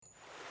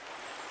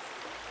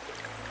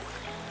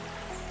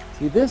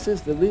See, this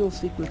is the real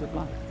secret of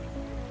life.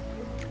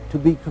 To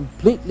be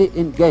completely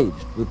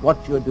engaged with what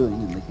you're doing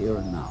in the here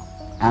and now.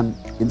 And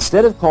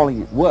instead of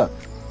calling it work,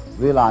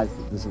 realize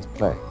that this is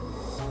play.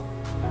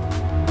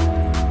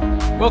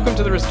 Welcome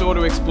to the Restore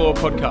to Explore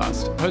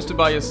podcast, hosted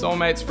by your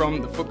soulmates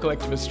from the Foot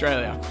Collective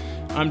Australia.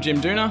 I'm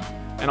Jim Dooner.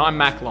 And I'm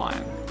Mac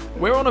Lyon.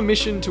 We're on a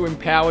mission to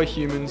empower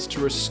humans to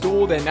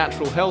restore their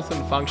natural health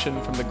and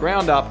function from the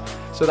ground up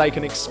so they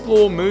can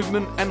explore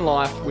movement and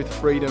life with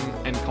freedom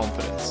and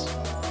confidence.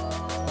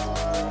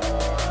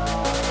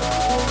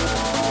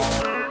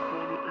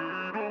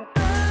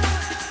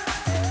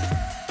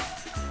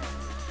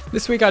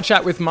 This week I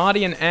chat with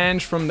Marty and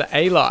Ange from the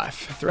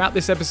A-Life. Throughout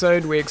this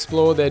episode we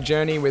explore their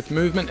journey with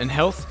movement and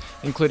health,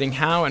 including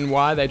how and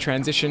why they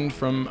transitioned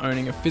from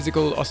owning a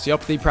physical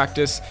osteopathy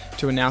practice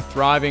to a now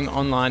thriving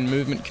online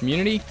movement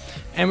community.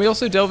 And we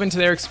also delve into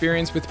their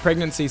experience with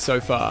pregnancy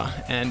so far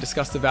and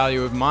discuss the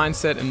value of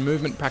mindset and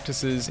movement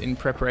practices in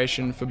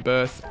preparation for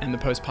birth and the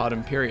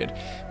postpartum period,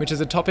 which is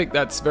a topic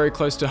that's very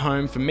close to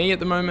home for me at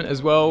the moment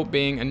as well,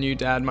 being a new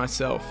dad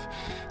myself.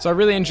 So I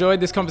really enjoyed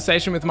this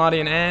conversation with Marty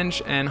and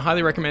Ange and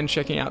highly recommend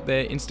checking out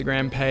their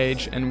Instagram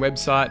page and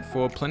website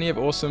for plenty of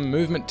awesome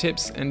movement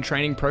tips and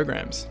training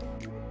programs.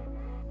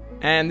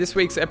 And this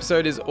week's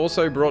episode is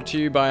also brought to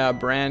you by our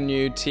brand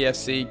new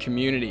TFC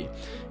community.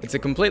 It's a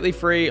completely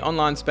free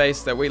online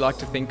space that we like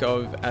to think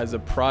of as a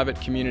private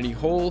community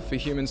hall for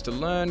humans to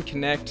learn,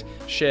 connect,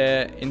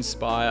 share,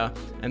 inspire,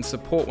 and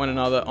support one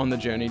another on the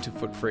journey to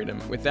foot freedom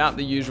without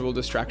the usual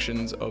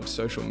distractions of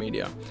social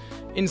media.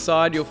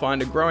 Inside, you'll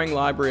find a growing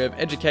library of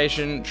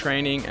education,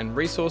 training, and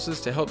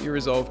resources to help you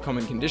resolve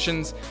common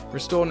conditions,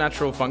 restore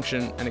natural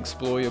function, and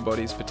explore your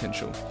body's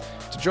potential.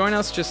 To join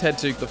us, just head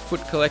to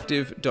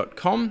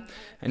thefootcollective.com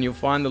and you'll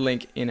find the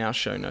link in our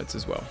show notes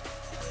as well.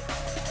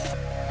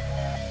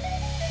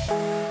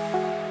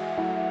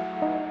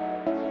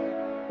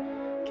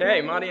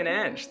 Okay, Marty and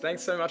Ange,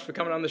 thanks so much for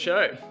coming on the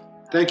show.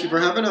 Thank you for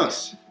having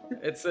us.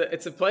 It's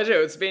a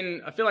pleasure. I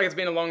feel like it's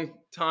been a long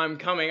time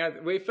coming.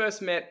 We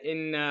first met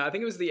in, I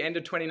think it was the end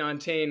of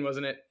 2019,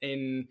 wasn't it?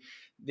 In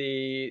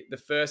the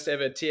first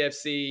ever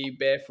TFC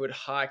barefoot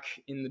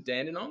hike in the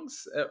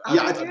Dandenongs.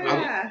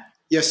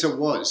 Yes, it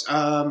was.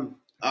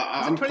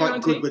 I'm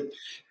quite good with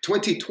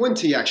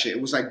 2020. Actually,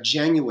 it was like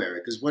January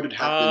because what had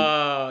happened?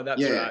 Oh,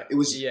 that's right. It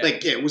was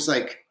it was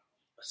like.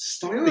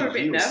 We were a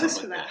bit nervous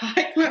for that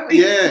hike, weren't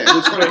we? Yeah, it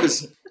was funny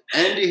because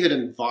Andy had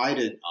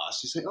invited us.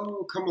 He said,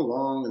 "Oh, come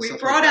along." And we stuff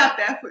brought like our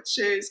barefoot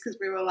shoes because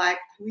we were like,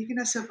 "Are we going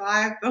to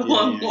survive the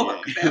long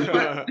walk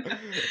barefoot?"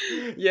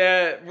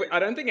 Yeah, I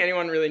don't think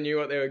anyone really knew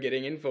what they were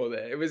getting in for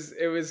there. It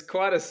was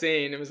quite a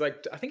scene. It was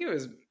like, I think it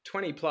was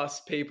 20 plus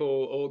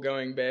people all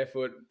going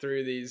barefoot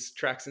through these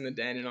tracks in the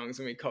Dandenongs,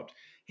 and we copped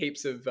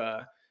heaps of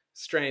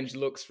strange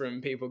looks from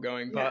people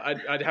going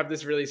past. I'd have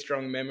this really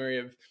strong memory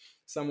of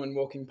someone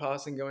walking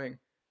past and going,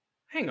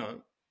 "Hang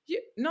on,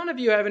 none of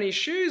you have any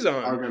shoes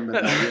on." I remember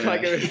that, yeah.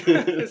 Like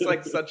it's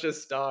like such a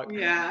stark.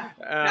 Yeah.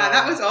 No,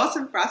 that was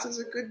awesome for us. It was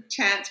a good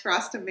chance for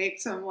us to meet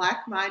some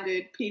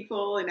like-minded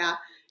people in our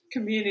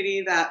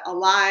community that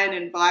align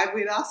and vibe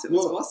with us. It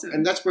was awesome.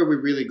 And that's where we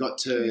really got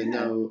to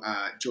know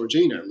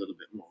Georgina a little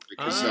bit more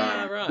because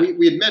right.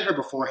 we had met her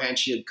beforehand.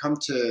 She had come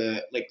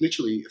to like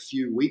literally a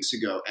few weeks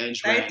ago.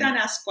 They'd done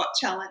our squat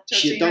challenge.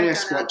 She had done our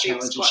squat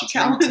challenge and she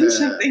came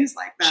and things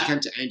like that. She came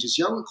to Ange's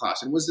yoga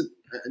class, and it wasn't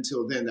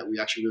until then that we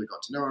actually really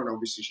got to know her. And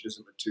obviously she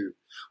doesn't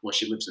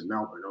she lives in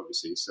Melbourne,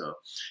 obviously. So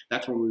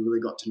that's when we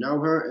really got to know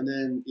her. And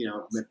then,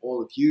 met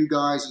all of you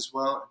guys as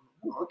well.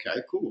 Oh,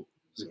 okay, cool.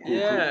 It's a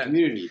cool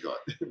community you got.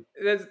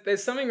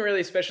 There's something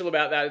really special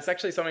about that. It's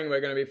actually something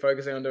we're going to be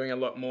focusing on doing a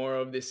lot more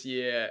of this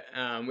year.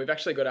 We've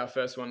actually got our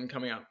first one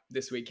coming up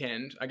this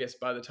weekend. I guess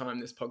by the time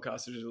this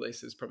podcast is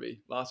released, it's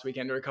probably last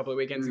weekend or a couple of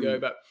weekends ago.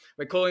 But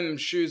we're calling them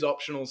shoes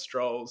optional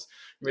strolls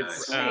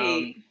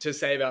to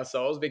save our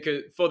souls,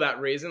 because for that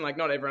reason, like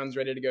not everyone's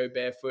ready to go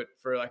barefoot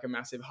for like a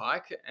massive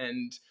hike,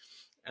 and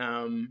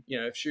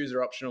if shoes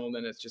are optional,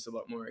 then it's just a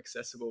lot more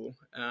accessible.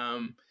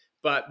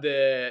 But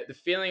the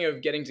feeling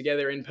of getting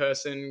together in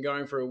person,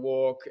 going for a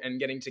walk and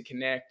getting to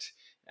connect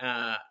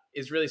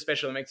is really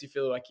special. It makes you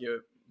feel like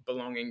you're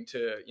belonging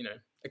to,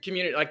 a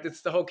community. Like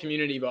it's the whole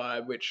community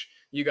vibe, which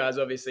you guys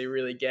obviously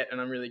really get. And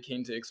I'm really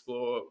keen to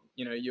explore,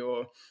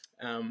 your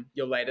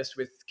latest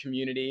with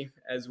community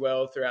as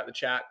well throughout the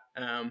chat.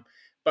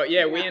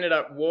 We ended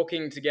up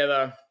walking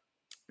together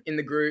in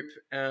the group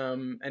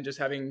and just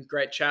having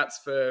great chats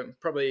for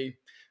probably,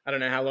 I don't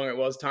know how long it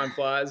was, time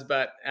flies,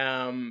 but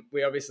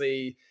we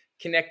obviously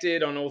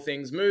connected on all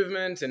things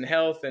movement and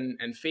health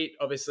and feet,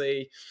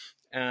 obviously.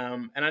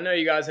 And I know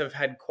you guys have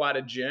had quite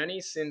a journey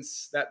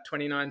since that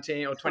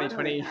 2019 or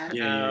 2020.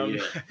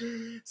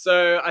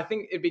 So I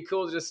think it'd be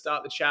cool to just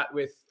start the chat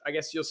with, I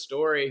guess, your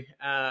story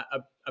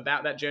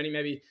about that journey,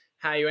 maybe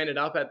how you ended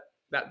up at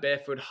that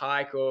barefoot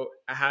hike, or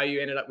how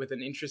you ended up with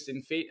an interest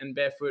in feet and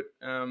barefoot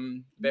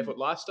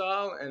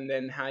lifestyle, and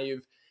then how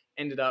you've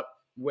ended up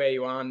where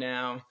you are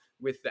now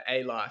with the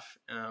A-Life.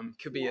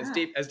 Could be as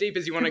deep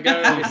as you want to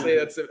go. Obviously,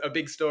 that's a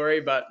big story,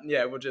 but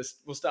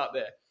we'll start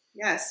there.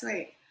 Yeah,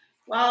 sweet.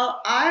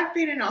 Well, I've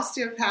been an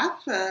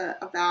osteopath for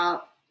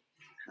about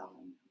how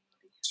long?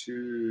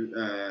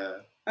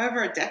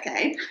 Over a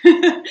decade.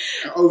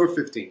 Over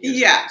 15 years.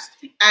 Yeah.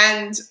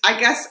 And I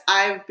guess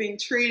I've been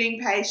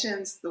treating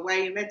patients the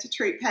way you're meant to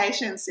treat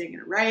patients, seeing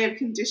an array of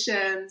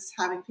conditions,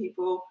 having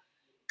people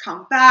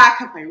come back,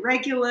 have my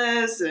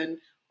regulars and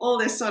all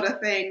this sort of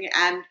thing.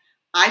 And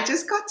I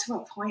just got to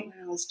a point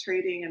where I was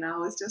treating and I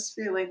was just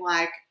feeling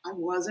like I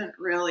wasn't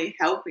really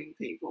helping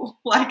people.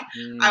 Like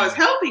I was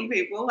helping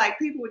people, like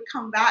people would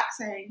come back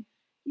saying,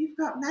 "You've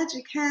got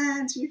magic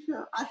hands,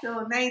 I feel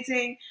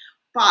amazing."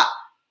 But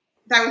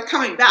they were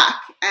coming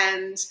back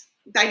and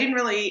they didn't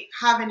really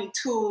have any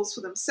tools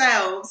for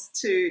themselves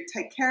to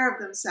take care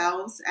of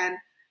themselves. And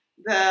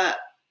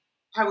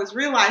I was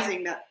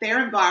realizing that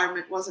their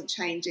environment wasn't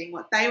changing.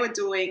 What they were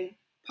doing,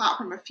 apart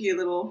from a few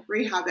little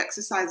rehab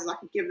exercises I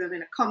could give them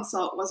in a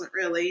consult, wasn't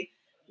really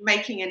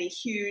making any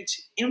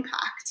huge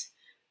impact.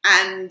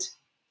 And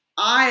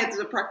I, as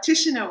a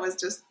practitioner, was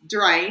just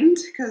drained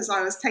because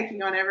I was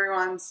taking on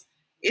everyone's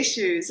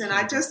issues. And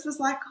I just was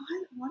like,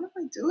 what am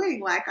I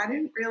doing? Like, I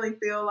didn't really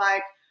feel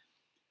like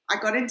I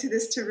got into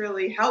this to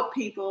really help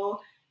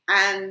people.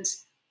 And,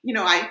 you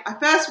know, I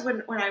first,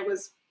 when I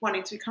was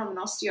wanting to become an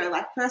osteo,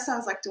 like first I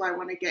was like, do I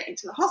want to get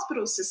into the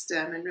hospital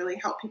system and really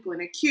help people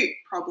in acute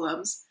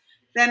problems?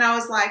 Then I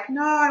was like,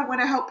 no, I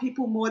want to help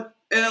people more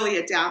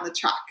earlier down the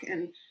track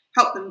and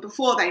help them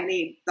before they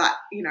need that,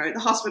 you know, the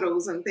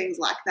hospitals and things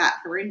like that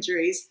for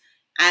injuries.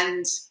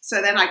 And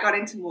so then I got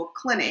into more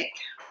clinic.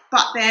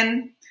 But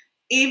then,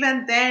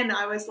 even then,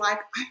 I was like,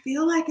 I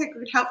feel like I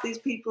could help these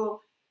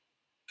people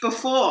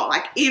before,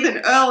 like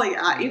even earlier,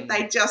 if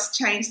they just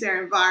change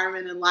their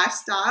environment and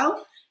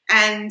lifestyle.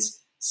 And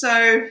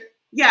so,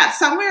 yeah,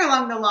 somewhere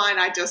along the line,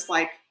 I just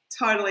like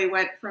totally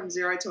went from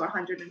 0 to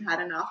 100 and had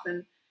enough.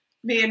 And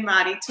me and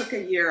Marty took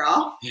a year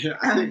off. Yeah,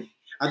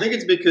 I think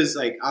it's because,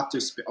 like, after,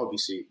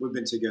 obviously, we've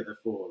been together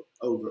for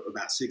over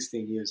about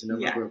 16 years. And I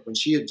remember when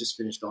she had just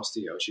finished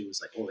osteo, she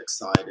was, like, all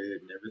excited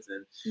and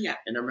everything. Yeah.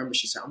 And I remember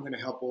she said, I'm going to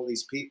help all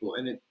these people.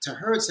 And to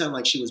her, it sounded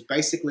like she was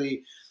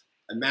basically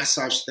a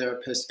massage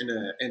therapist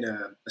and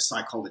a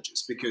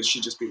psychologist, because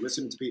she'd just be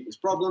listening to people's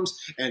problems.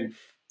 And,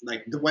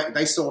 like, the way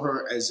they saw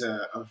her as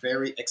a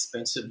very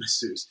expensive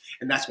masseuse.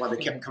 And that's why they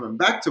kept coming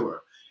back to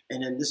her.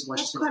 And then this is why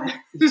she said,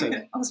 I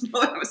was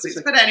more than a masseuse,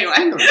 but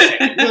anyway.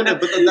 No,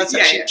 but that's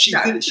how she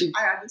no, did it.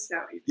 I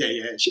understand what you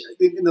Yeah.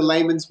 In the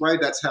layman's way,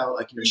 that's how,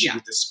 like, you know, she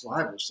would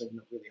describe it. She's like,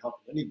 not really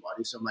helping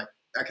anybody. So I'm like,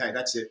 okay,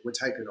 that's it. We're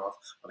taking off.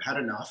 I've had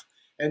enough.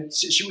 And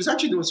she was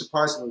actually doing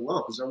surprisingly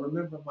well, because I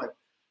remember, I'm like,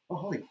 oh,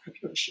 holy crap, you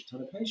got a shit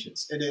ton of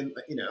patients. And then,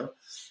 you know,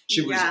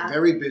 she was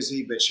very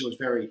busy, but she was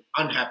very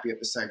unhappy at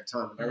the same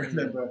time. And I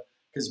remember,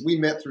 because we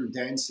met through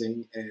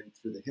dancing and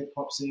through the hip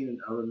hop scene,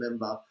 and I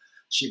remember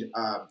she'd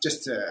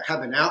just to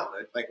have an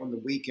outlet, like on the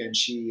weekend,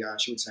 she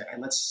would say, "Hey,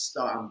 let's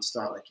start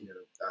like, you know,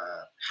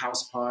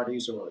 house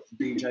parties or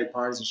DJ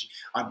parties."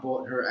 And I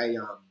bought her a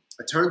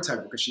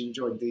turntable because she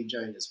enjoyed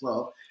DJing as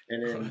well.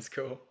 And then that's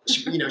cool.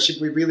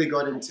 We really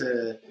got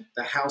into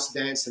the house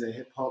dance and the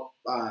hip hop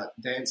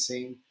dance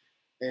scene.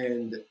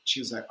 And she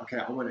was like, okay,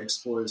 I want to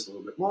explore this a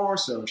little bit more.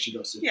 So she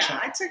goes to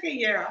China. I took a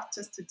year off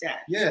just to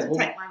dance, to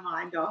take my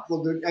mind off.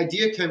 Well, the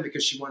idea came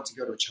because she wanted to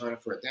go to China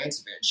for a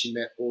dance event. She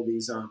met all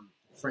these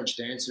French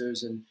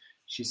dancers, and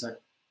she's like,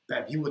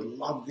 babe, you would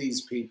love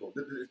these people.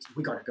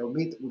 We got to go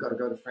meet them. We got to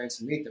go to France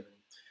and meet them. And,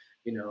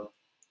 you know,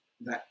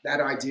 that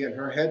idea in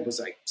her head was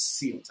like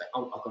sealed. It's like,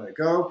 I'm going to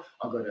go.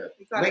 I'm going to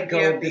let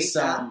go of this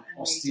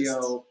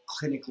osteo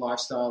clinic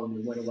lifestyle. And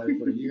we went away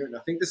for a year. And I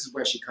think this is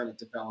where she kind of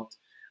developed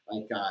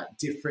like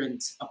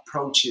different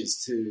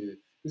approaches to,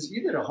 because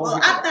you did a whole Well,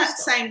 at that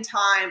same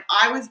time,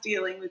 I was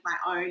dealing with my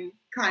own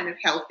kind of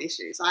health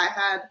issues. I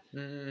had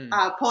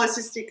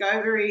polycystic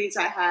ovaries.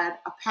 I had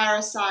a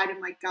parasite in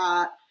my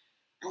gut.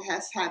 I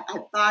had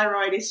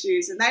thyroid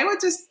issues. And they were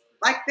just,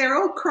 like, they're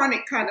all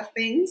chronic kind of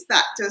things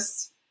that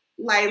just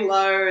lay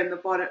low in the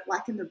bottom,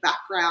 like in the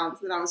background,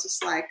 that I was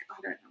just like, I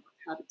don't know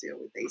how to deal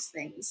with these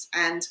things.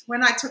 And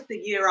when I took the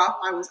year off,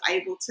 I was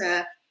able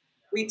to,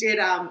 we did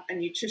a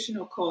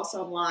nutritional course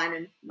online,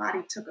 and Marty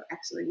took it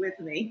actually with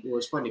me. Well, it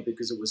was funny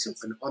because it was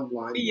an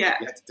online. You had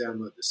to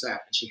download this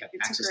app, and she had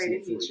access to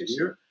it for a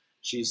year.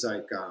 She's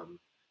like,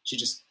 she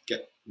just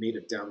get me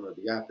to download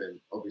the app, and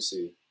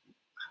obviously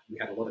we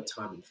had a lot of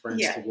time in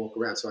France to walk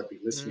around, so I'd be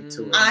listening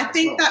to it. I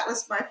think that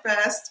was my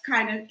first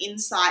kind of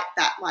insight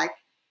that, like,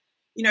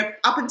 you know,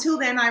 up until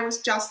then I was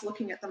just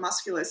looking at the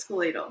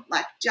musculoskeletal,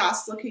 like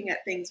just looking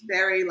at things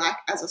very like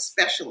as a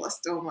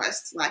specialist,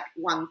 almost like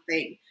one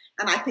thing.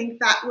 And I think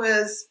that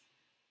was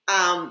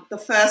the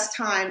first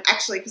time,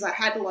 actually, because I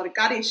had a lot of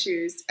gut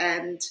issues,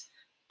 and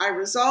I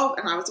resolved,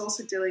 and I was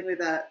also dealing with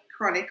a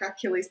chronic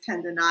Achilles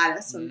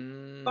tendonitis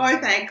on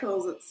both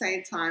ankles at the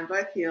same time,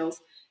 both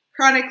heels,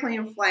 chronically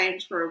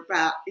inflamed for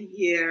about a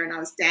year, and I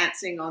was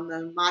dancing on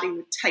them. Marty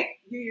would I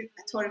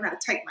taught him how to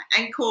tape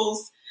my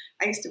ankles.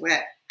 I used to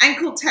wear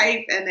ankle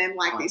tape and then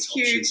like these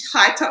huge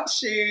high-top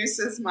shoes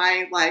as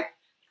my like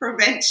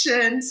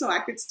prevention so I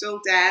could still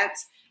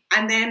dance.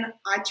 And then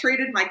I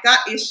treated my gut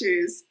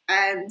issues,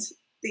 and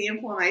the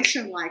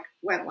inflammation like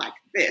went like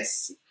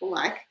this,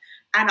 like,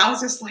 and I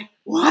was just like,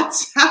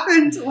 what's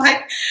happened?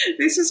 Like,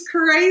 this is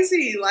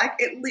crazy. Like,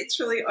 it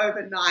literally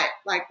overnight,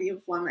 like the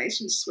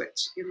inflammation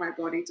switch in my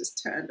body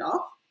just turned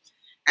off.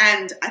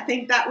 And I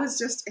think that was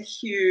just a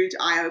huge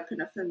eye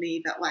opener for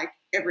me, that like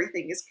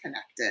everything is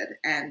connected,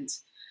 and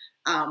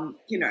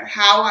you know,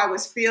 how I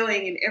was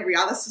feeling in every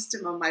other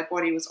system of my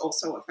body was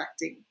also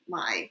affecting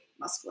my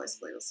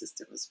musculoskeletal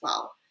system as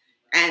well.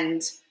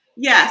 And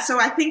yeah, so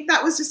I think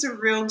that was just a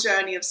real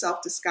journey of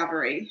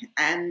self-discovery.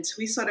 And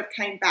we sort of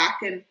came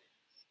back and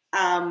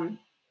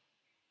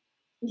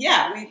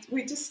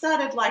we just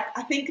started, like,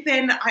 I think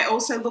then I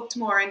also looked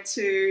more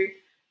into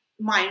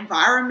my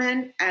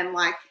environment and,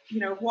 like, you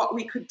know, what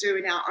we could do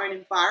in our own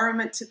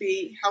environment to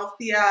be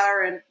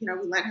healthier. And, you know,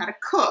 we learned how to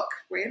cook.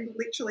 We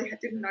literally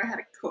didn't know how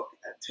to cook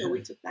until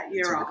we took that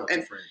year off.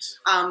 And,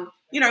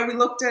 you know, we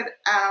looked at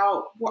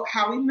how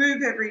we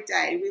move every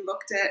day. We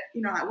looked at,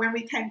 you know, when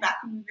we came back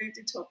and we moved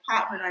into an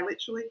apartment, I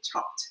literally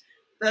chopped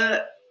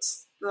the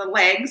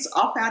legs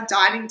off our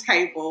dining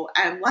table,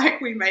 and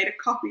like we made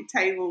a coffee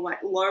table, like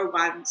low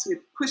ones with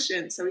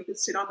cushions, so we could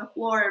sit on the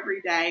floor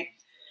every day.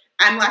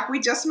 And like we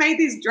just made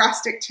these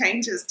drastic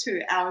changes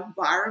to our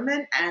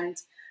environment and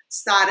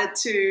started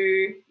to,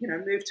 you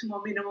know, move to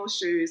more minimal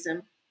shoes.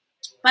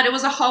 But it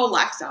was a whole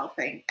lifestyle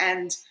thing.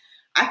 And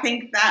I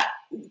think that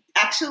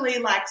actually,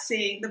 like,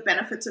 seeing the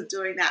benefits of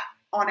doing that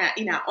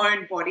in our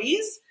own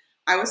bodies,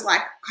 I was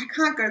like, I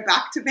can't go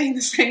back to being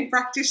the same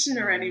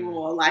practitioner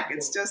anymore. Like,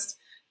 it's just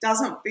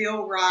doesn't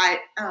feel right.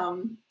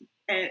 And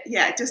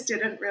yeah, it just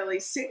didn't really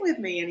sit with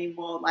me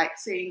anymore, like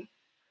seeing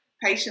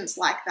patients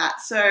like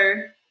that.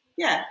 So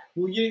yeah.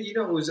 Well, you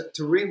know, it was,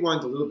 to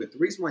rewind a little bit, the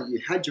reason why you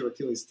had your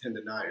Achilles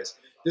tendonitis,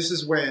 this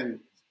is when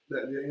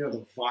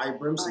the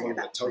Vibrams,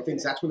 the toe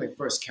things, that's when they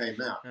first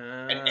came out.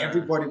 And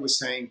everybody was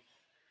saying,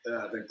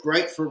 they're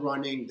great for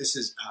running. This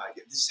is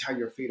how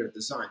your feet are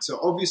designed. So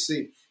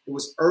obviously it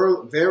was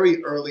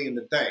very early in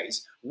the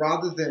days,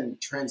 rather than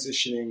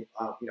transitioning.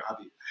 I've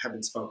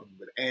having spoken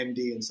with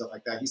Andy and stuff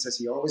like that. He says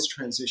he always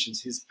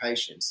transitions his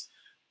patients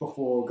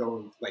before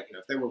going, like, you know,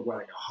 if they were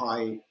wearing a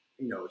high,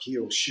 you know,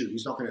 heel shoe,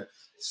 he's not going to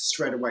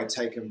straight away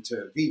take them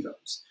to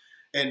Vivos.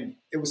 And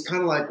it was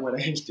kind of like what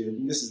Ange did,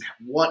 and this is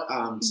what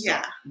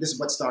this is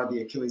what started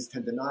the Achilles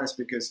tendonitis,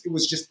 because it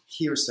was just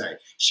hearsay.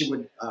 She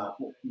would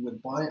you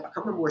would buy. I can't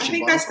remember where she. I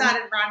think I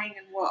started running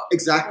and what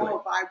exactly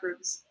 4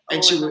 Vibrams.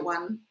 And she would,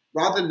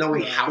 rather than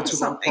knowing how to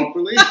run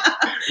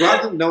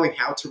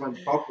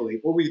properly,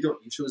 what were you doing?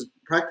 She was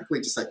practically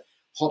just like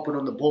hopping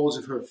on the balls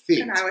of her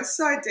feet. And I was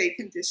so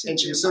deconditioned. And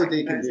she was so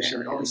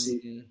deconditioned.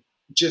 Obviously,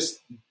 just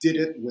did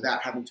it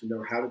without having to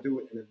know how to do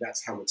it, and then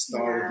that's how it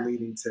started,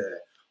 leading to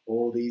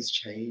all these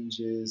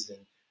changes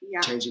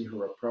and changing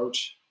her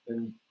approach,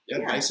 and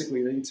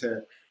basically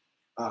into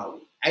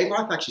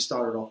A-Life actually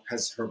started off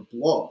as her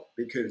blog,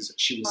 because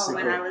she was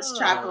when I was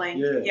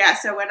traveling.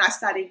 So when I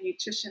studied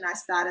nutrition, I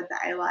started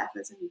the A-Life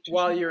as a nutrition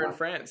while you were blog. in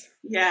France.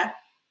 Yeah.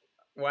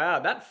 Wow,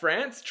 that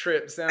France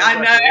trip sounds like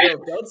a real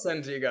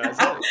godsend to you guys.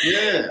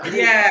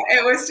 Yeah,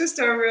 it was just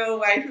a real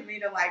way for me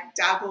to like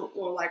dabble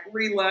or like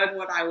relearn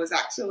what I was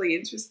actually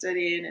interested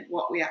in and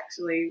what we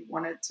actually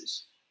wanted to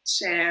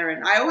share.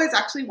 And I always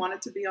actually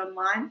wanted to be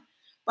online,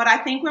 but I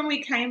think when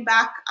we came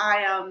back,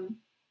 I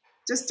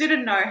just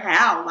didn't know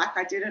how. Like,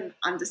 I didn't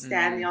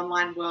understand the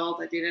online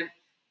world. I didn't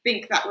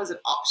think that was an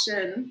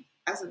option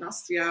as an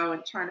osteo,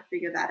 and trying to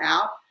figure that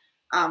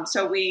out.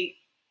 So we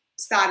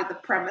started the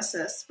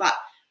Premises, but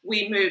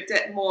we moved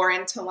it more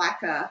into like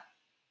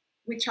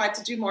we tried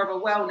to do more of a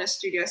wellness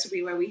studio, so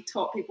where we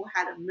taught people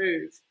how to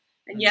move.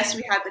 And yes,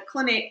 we had the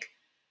clinic.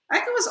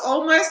 Like, it was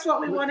almost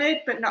what we wanted,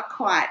 but not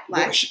quite.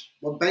 Like,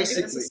 well,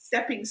 basically, it was a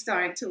stepping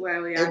stone to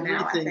where we are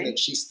now, I think. Everything that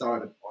she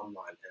started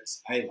online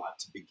as A-Life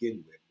to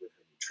begin with her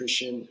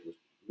nutrition, with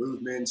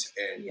movement,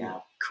 and you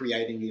know,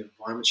 creating the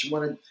environment.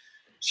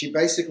 She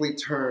basically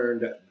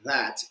turned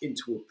that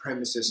into a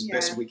Premises as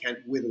best as we can,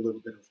 with a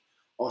little bit of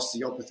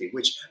osteopathy,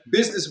 which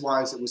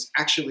business-wise, it was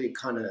actually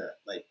kind of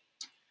like,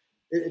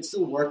 it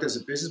still worked as a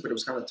business, but it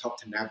was kind of tough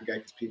to navigate,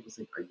 because people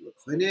think, are you a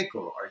clinic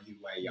or are you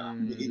a,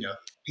 you know,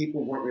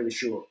 people weren't really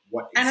sure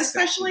what. And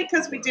especially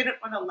because we didn't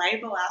want to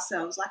label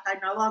ourselves. Like, I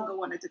no longer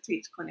wanted to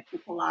teach clinical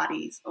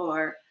Pilates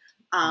or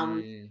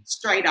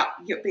straight up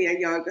be a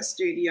yoga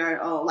studio,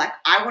 or like,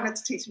 I wanted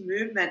to teach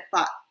movement,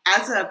 but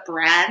as a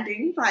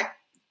branding, like,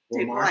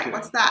 people were like,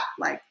 what's that?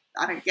 Like,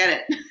 I don't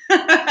get it.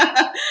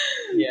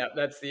 Yeah,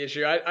 that's the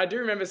issue. I do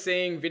remember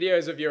seeing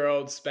videos of your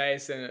old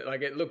space, and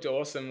like, it looked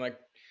awesome. Like,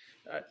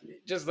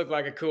 it just looked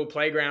like a cool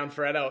playground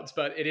for adults,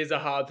 but it is a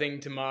hard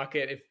thing to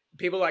market. If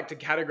people like to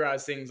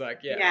categorize things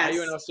like, are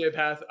you an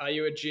osteopath? Are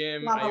you a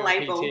gym? Love are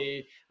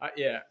you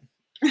a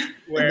PT?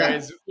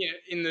 Whereas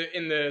in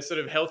the sort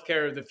of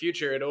healthcare of the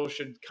future, it all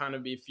should kind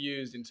of be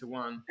fused into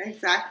one.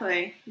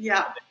 Exactly.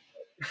 Yeah.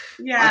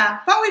 Yeah,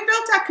 but we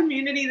built our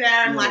community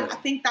there, and like, I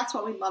think that's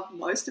what we loved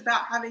most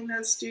about having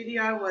the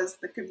studio, was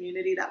the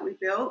community that we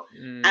built,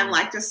 and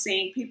like just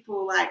seeing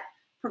people like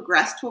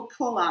progress to a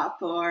pull-up,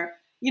 or,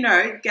 you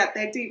know, get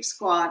their deep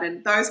squat,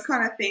 and those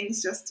kind of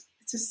things. Just,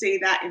 it's to see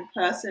that in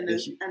person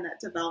and that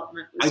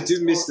development was I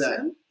do miss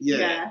awesome. that.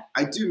 Yeah,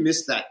 I do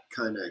miss that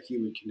kind of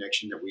human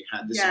connection that we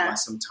had. This is why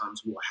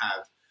sometimes we'll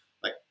have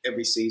like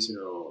every season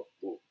or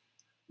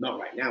not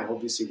right now,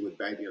 obviously with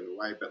baby on the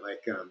way, but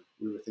like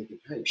we were thinking,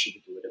 hey, should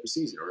we do it every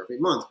season or every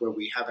month where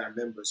we have our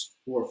members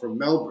who are from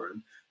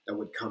Melbourne that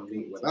would come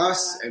meet with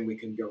us and we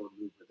can go and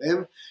move with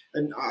them.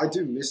 And I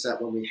do miss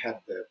that when we had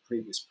the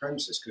previous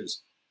premises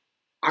because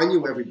I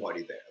knew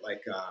everybody there.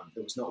 Like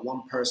there was not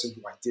one person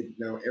who I didn't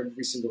know.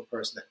 Every single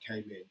person that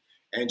came in,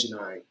 Angie and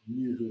I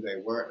knew who they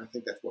were. And I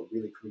think that's what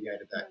really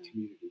created that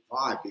community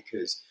vibe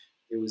because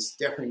it was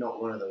definitely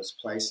not one of those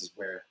places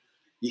where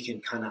you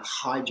can kind of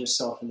hide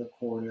yourself in the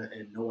corner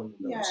and no one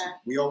knows you.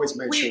 We always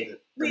made sure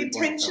that we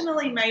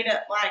intentionally made it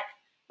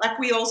like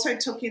we also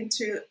took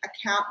into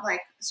account,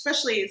 like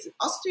especially as an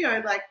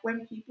osteo, like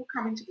when people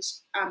come into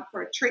this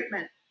for a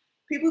treatment,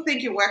 people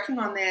think you're working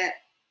on their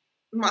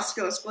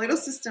musculoskeletal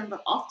system,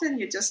 but often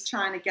you're just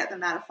trying to get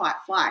them out of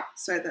fight-flight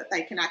so that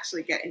they can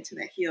actually get into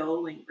their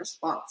healing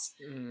response.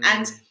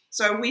 And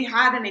so we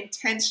had an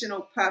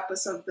intentional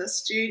purpose of the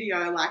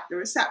studio, like the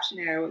reception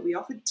area, where we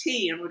offered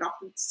tea and would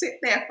often sit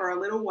there for a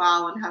little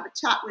while and have a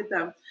chat with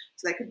them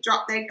so they could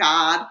drop their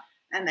guard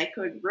and they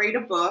could read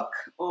a book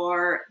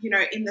or, you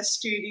know, in the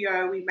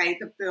studio we made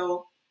them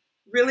feel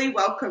really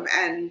welcome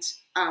and,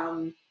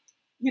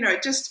 you know,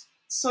 just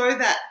so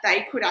that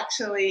they could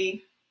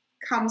actually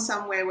come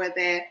somewhere where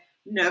their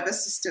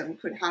nervous system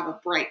could have a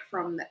break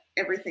from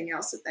everything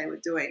else that they were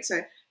doing.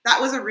 So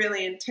that was a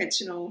really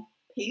intentional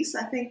piece,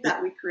 I think,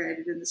 that we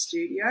created in the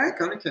studio. It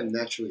kind of came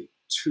naturally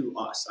to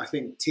us. I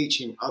think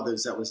teaching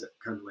others, that was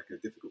kind of like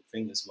a difficult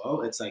thing as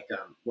well. It's like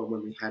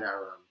when we had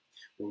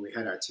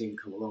our team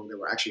come along, they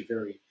were actually a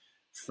very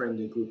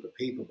friendly group of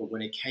people. But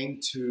when it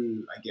came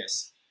to, I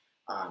guess,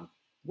 the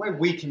way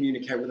we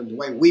communicate with them, the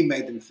way we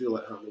made them feel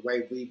at home, the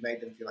way we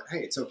made them feel like, hey,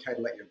 it's okay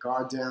to let your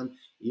guard down.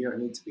 You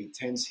don't need to be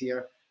tense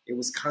here. It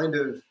was kind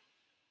of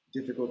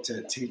difficult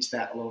to teach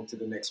that along to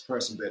the next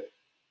person. But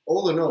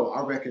all in all,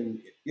 I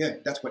reckon, yeah,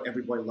 that's what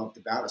everybody loved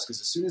about us.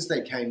 Because as soon as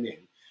they came in,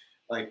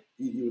 like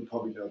you would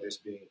probably know this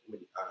being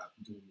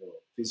doing your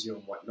physio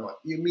and whatnot,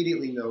 you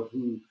immediately know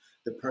who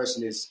the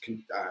person is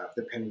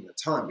depending on the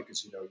time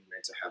because, you know, you're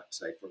meant to have,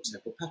 say, for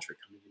example, Patrick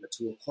coming in at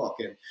 2 o'clock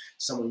and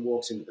someone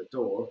walks into the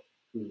door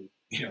who,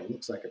 you know,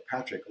 looks like a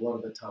Patrick. A lot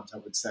of the times I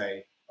would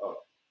say, oh,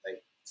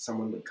 like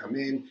someone would come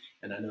in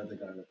and I know they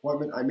got an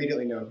appointment. I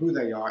immediately know who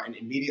they are and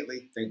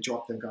immediately they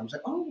drop their guard. I'm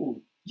like,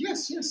 oh,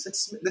 yes,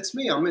 that's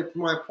me. I'm in for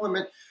my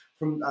appointment.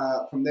 From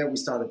there, we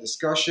start a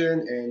discussion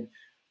and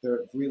they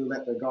really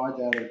let their guard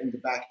down and in the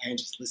back and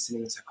just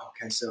listening. It's like,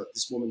 okay, so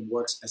this woman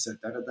works as a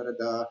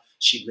da-da-da-da-da.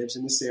 She lives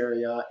in this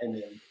area. And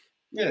then,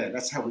 yeah,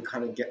 that's how we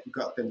kind of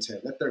got them to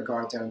let their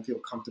guard down and feel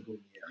comfortable in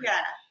the area.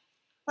 Yeah.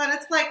 But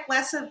it's like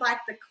less of like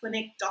the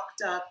clinic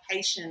doctor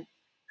patient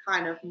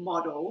kind of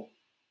model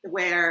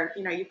where,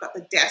 you know, you've got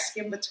the desk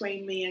in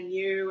between me and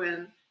you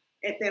and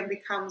it then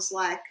becomes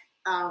like,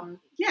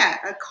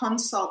 a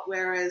consult,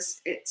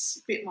 whereas it's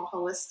a bit more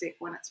holistic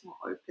when it's more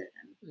open.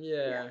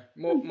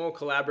 And, more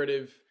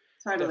collaborative.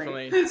 Totally.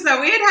 Definitely. So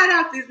we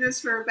had our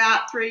business for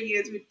about 3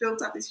 years. We'd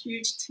built up this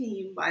huge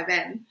team by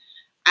then.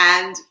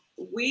 And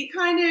we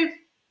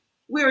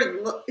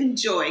were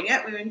enjoying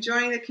it. We were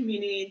enjoying the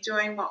community,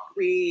 enjoying what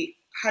we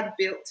had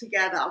built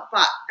together.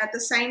 But at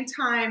the same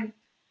time,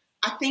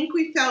 I think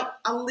we felt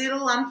a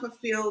little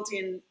unfulfilled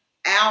in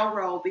our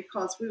role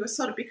because we were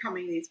sort of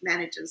becoming these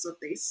managers of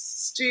this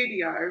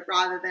studio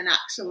rather than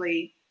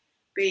actually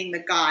being the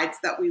guides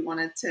that we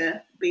wanted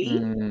to be.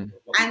 And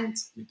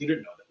we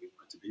didn't know that we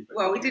wanted to be.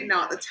 Well, we didn't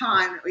know at the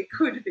time that we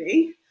could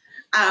be.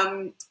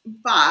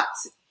 But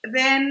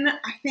then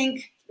I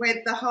think with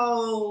the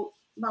whole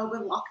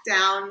Melbourne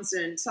lockdowns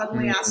and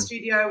suddenly our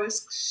studio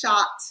was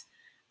shut,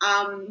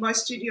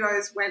 most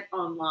studios went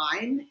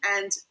online.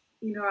 And,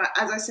 you know,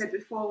 as I said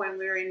before, when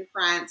we were in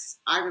France,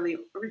 I really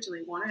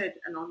originally wanted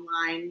an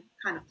online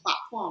kind of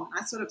platform.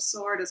 I sort of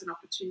saw it as an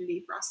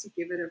opportunity for us to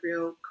give it a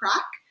real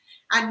crack.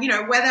 And, you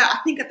know, I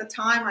think at the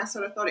time I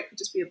sort of thought it could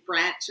just be a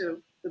branch of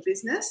the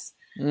business.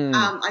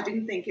 I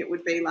didn't think it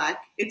would be like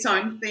its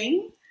own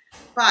thing.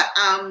 But,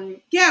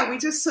 we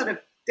just sort of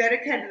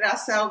dedicated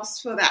ourselves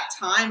for that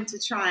time to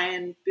try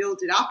and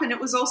build it up. And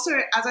it was also,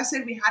 as I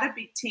said, we had a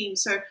big team.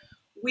 So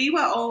we were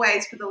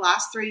always, for the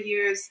last 3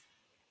 years,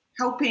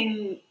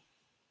 helping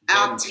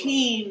our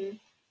team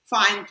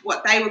find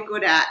what they were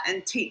good at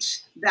and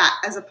teach that,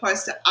 as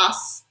opposed to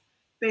us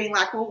being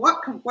like, well,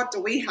 what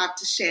do we have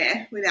to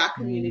share with our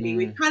community?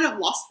 We've kind of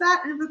lost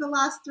that over the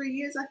last 3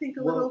 years, I think,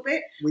 a little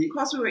bit.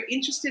 Because we were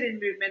interested in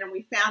movement and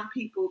we found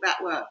people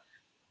that were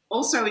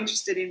also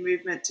interested in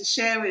movement to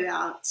share with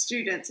our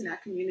students in our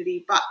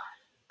community. But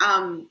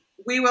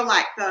we were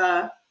like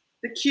the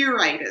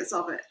curators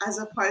of it, as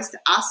opposed to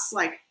us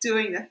like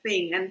doing the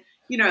thing. And,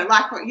 you know,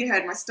 like what you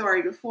heard my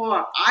story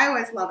before, I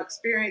always love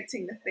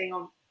experiencing the thing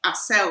on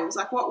ourselves.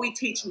 Like what we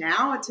teach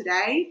now or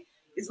today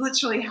is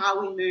literally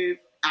how we move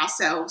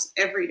ourselves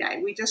every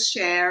day. We just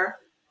share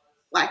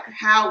like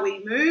how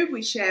we move,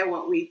 we share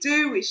what we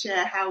do, we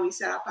share how we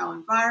set up our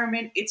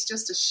environment. It's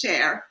just a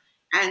share,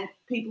 and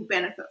people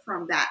benefit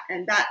from that.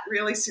 And that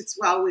really sits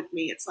well with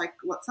me. It's like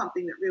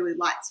something that really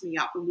lights me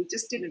up. And we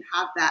just didn't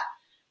have that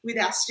with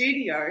our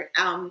studio.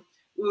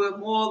 We were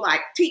more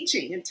like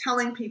teaching and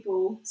telling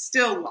people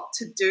still what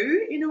to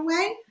do in a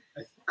way.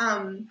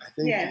 I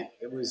think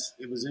it was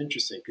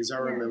interesting because I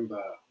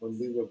remember when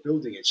we were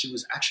building it, she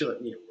was actually,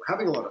 we're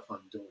having a lot of fun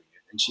doing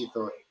it. And she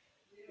thought,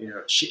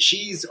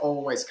 she's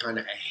always kind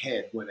of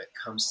ahead when it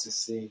comes to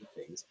seeing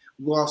things.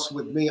 Whilst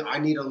with me, I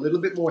need a little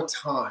bit more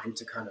time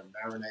to kind of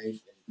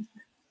marinate and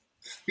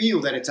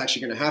feel that it's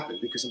actually going to happen,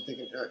 because I'm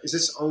thinking, is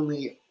this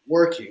only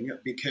working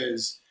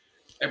because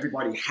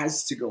everybody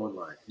has to go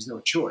online? There's no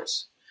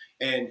choice.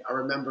 And I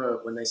remember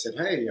when they said,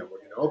 hey, we're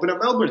going to open up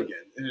Melbourne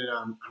again. And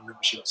I remember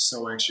she was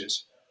so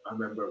anxious. I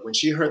remember when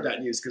she heard that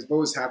news, because what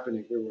was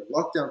happening, we were in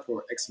lockdown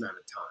for X amount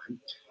of time.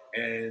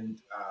 And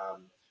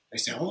they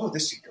said, oh,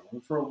 this is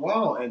going for a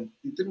while. And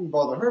it didn't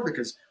bother her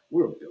because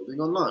we were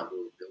building online. We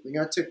were building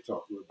our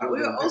TikTok. But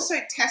we were also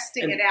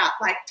testing it out,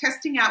 like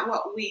testing out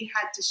what we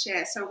had to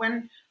share. So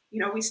when,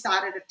 we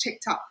started a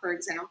TikTok, for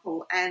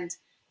example, and,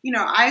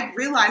 I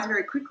realized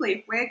very quickly,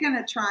 if we're going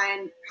to try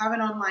and have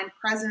an online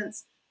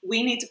presence,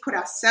 we need to put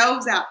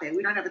ourselves out there.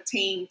 We don't have a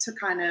team to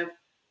kind of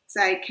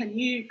say, can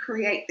you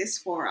create this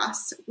for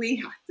us? We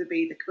have to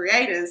be the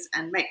creators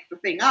and make the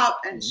thing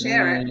up and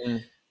share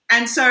it.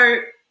 And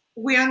so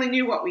we only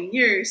knew what we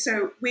knew.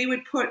 So we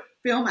would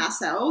film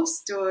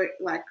ourselves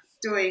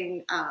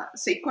doing a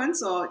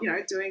sequence, or,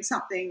 doing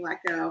something like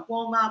a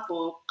warm up,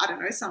 or I don't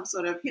know, some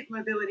sort of hip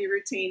mobility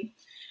routine.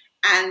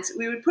 And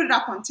we would put it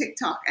up on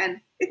TikTok,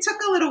 and it took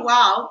a little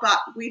while, but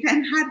we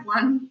then had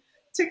one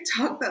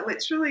TikTok that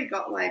literally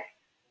got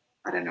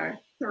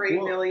 3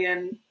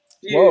 million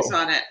views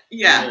on it.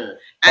 Yeah.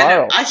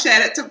 And I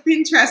shared it to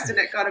Pinterest, and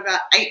it got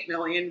about 8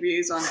 million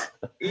views on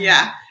it.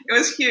 Yeah. It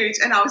was huge.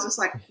 And I was just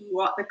like,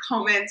 what? The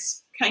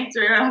comments came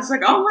through, and I was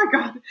like, oh my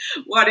God,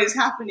 what is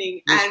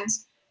happening? And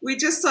we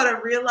just sort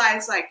of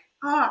realized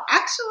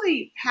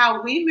actually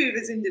how we move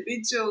as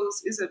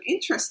individuals is of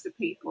interest to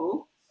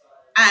people.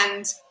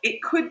 And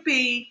it could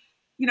be,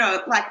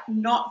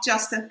 not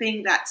just a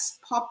thing that's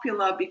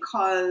popular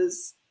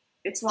because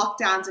it's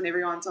lockdowns and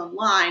everyone's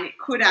online. It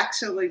could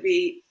actually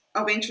be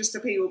of interest to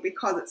people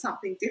because it's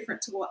something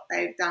different to what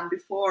they've done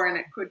before, and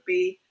it could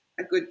be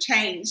a good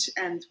change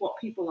and what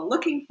people are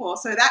looking for.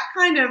 So that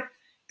kind of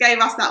gave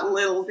us that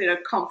little bit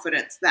of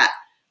confidence that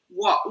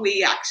what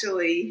we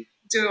actually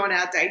do on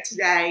our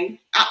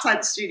day-to-day, outside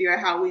the studio,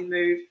 how we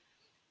move,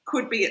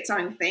 could be its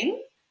own thing.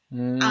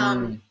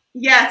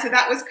 So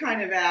that was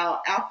kind of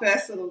our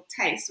first little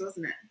taste,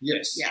 wasn't it?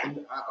 Yes. Yeah.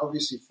 And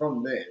obviously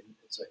from then,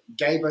 it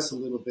gave us a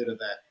little bit of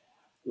that.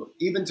 Look,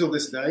 even till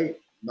this day,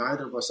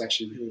 neither of us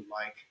actually really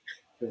like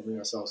filming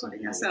ourselves out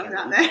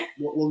there.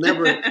 We'll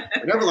never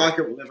like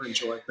it. We'll never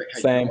enjoy it. But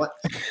hey, same. You know what?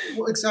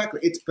 Well,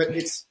 exactly. It's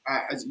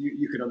as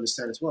you could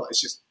understand as well.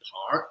 It's just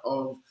part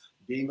of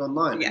being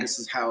online. Yeah. And this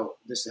is how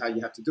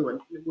you have to do it.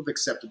 And we've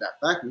accepted that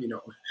fact.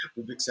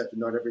 We've accepted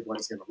not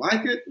everybody's going to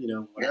like it.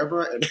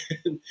 Whatever.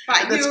 Yeah.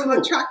 But you will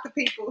attract the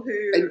people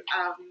who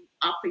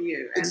are for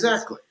you. And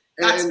exactly.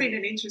 That's been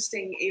an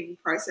interesting even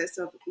process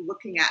of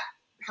looking at,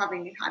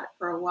 having had it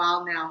for a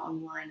while now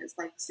online, is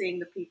like seeing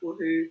the people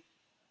who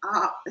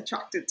are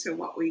attracted to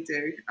what we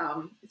do.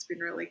 It's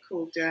been a really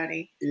cool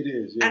journey. It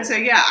is. Yeah. And so,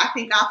 I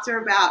think after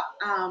about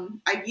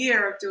a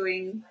year of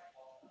doing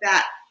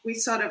that, we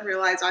sort of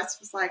realized, I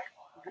was like,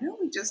 why don't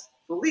we just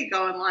fully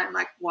go online?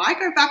 Like, why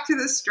go back to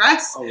the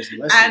stress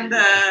and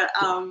the,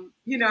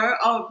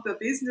 of the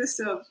business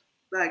of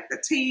like the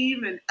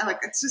team, and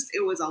like,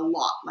 it was a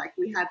lot. Like,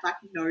 we had like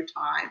no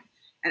time,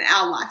 and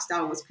our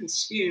lifestyle was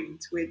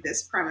consumed with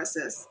this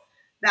premises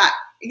that,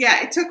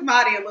 it took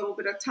Marty a little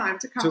bit of time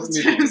to come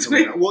to terms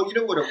with. Well, you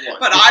know what it was.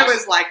 But I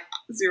was like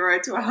 0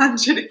 to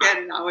 100 again,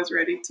 and I was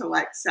ready to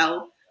like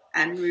sell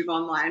and move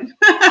online.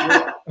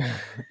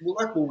 well,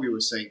 like what we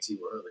were saying to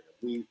you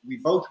earlier, we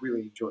both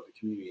really enjoyed the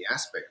community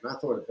aspect, and I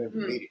thought of them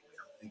immediately.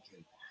 I'm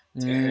thinking,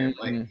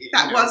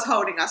 that was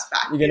holding us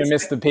back. You're going to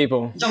miss the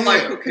people. The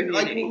local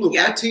community.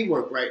 Our team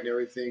worked great and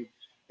everything.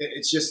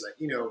 It's just like,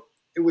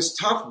 it was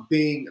tough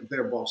being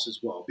their boss as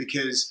well,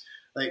 because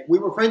like we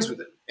were friends with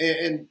them,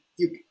 and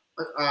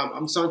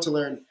I'm starting to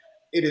learn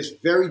it is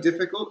very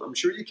difficult. I'm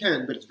sure you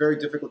can, but it's very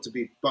difficult to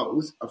be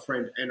both a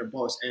friend and a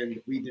boss,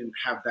 and we didn't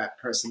have that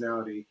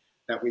personality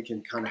that we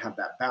can kind of have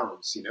that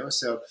balance,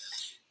 So,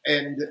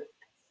 and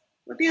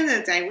at the end of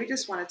the day, we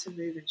just wanted to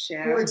move and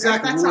share. Well,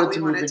 exactly. That's what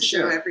we wanted to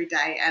do every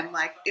day. And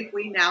like, if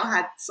we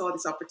now saw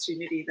this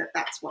opportunity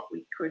that's what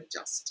we could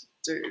just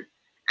do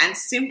and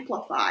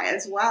simplify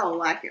as well.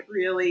 Like, it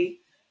really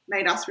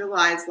made us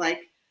realize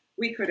like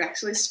we could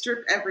actually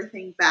strip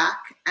everything back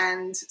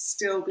and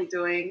still be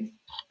doing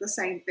the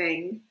same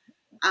thing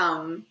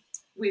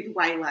with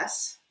way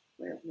less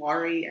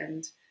worry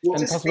and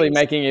possibly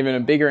making even a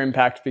bigger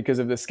impact because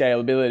of the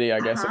scalability, I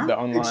guess, of the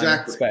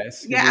online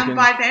space. Yeah, and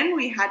by then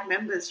we had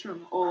members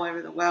from all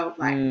over the world,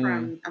 like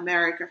from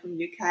America, from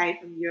UK,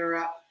 from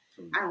Europe,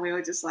 And we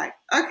were just like,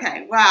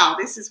 okay, wow,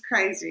 this is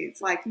crazy.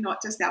 It's like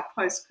not just our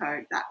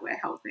postcode that we're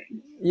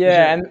helping.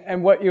 Yeah,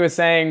 and what you were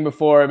saying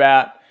before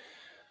about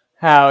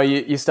how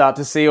you start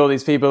to see all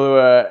these people who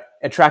are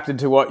attracted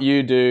to what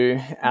you do.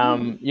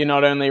 You're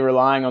not only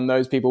relying on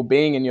those people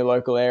being in your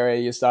local area,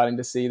 you're starting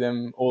to see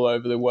them all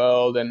over the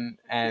world.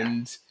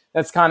 And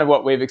that's kind of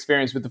what we've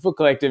experienced with the Foot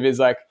Collective, is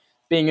like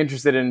being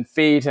interested in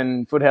feet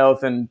and foot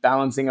health and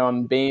balancing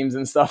on beams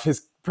and stuff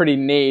is pretty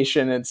niche,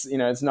 and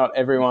it's not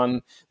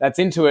everyone that's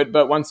into it.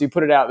 But once you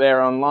put it out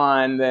there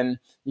online, then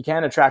you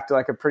can attract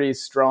like a pretty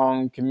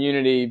strong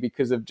community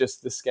because of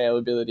just the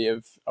scalability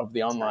of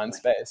the online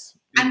space.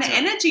 And the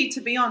energy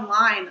to be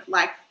online,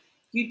 like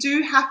you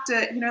do have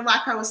to,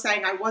 like I was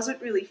saying, I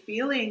wasn't really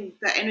feeling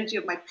the energy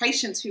of my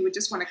patients who would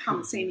just want to come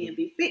and see me and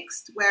be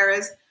fixed.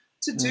 Whereas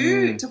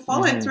to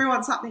follow through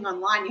on something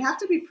online, you have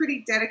to be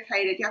pretty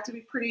dedicated. You have to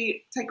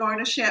be take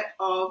ownership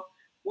of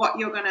what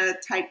you're going to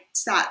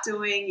start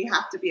doing. You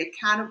have to be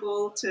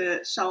accountable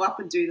to show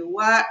up and do the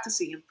work to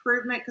see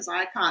improvement, because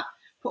I can't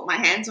put my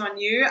hands on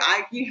you.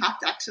 You have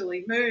to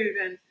actually move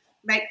and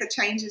make the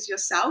changes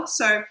yourself.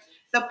 So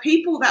the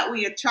people that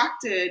we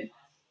attracted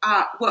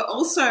were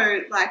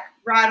also like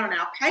right on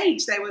our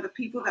page. They were the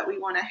people that we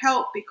want to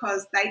help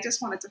because they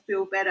just wanted to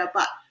feel better,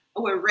 but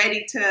were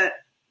ready to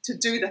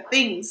do the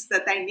things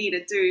that they need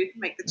to do to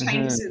make the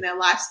changes in their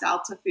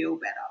lifestyle to feel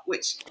better,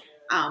 which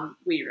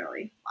we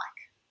really like.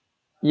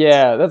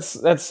 Yeah,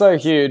 that's so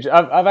huge.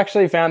 I've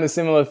actually found a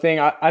similar thing.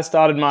 I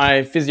started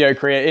my physio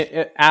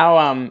career.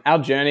 Our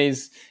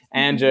journeys,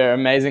 Ange, are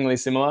amazingly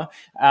similar.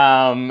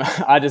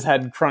 I just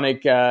had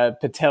chronic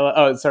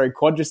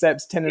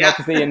quadriceps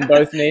tendinopathy in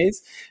both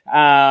knees.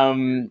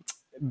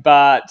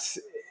 But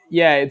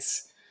yeah,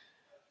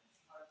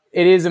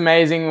 it is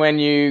amazing when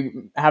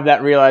you have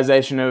that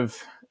realization of,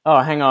 oh,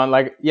 hang on,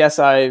 like, yes,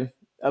 a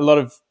lot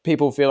of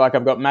people feel like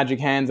I've got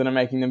magic hands and I'm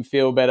making them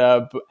feel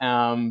better.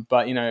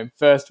 But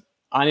first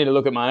I need to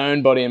look at my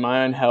own body and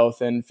my own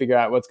health and figure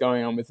out what's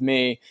going on with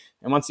me.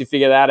 And once you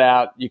figure that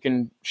out, you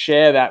can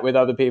share that with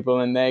other people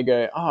and they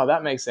go, oh,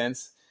 that makes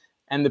sense.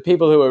 And the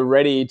people who are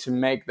ready to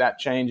make that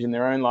change in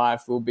their own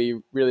life will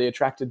be really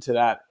attracted to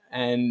that.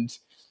 And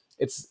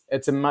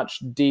it's a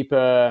much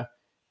deeper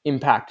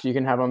impact you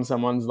can have on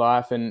someone's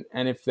life. And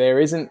if there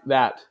isn't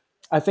that,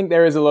 I think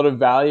there is a lot of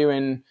value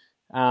in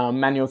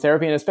manual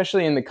therapy, and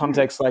especially in the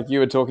context like you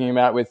were talking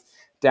about with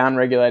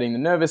down-regulating the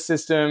nervous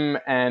system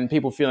and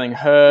people feeling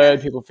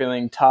heard, people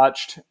feeling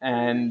touched,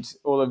 and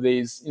all of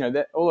these,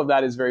 all of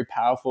that is very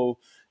powerful,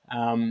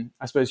 I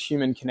suppose,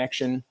 human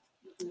connection.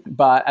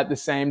 But at the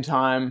same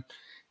time,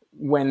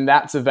 when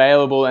that's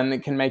available and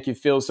it can make you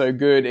feel so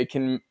good,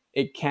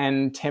 it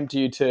can tempt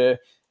you to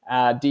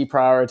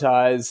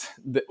deprioritize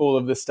all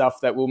of the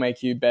stuff that will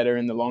make you better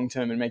in the long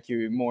term and make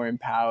you more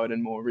empowered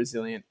and more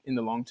resilient in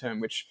the long term,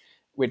 which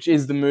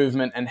is the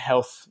movement and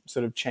health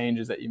sort of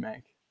changes that you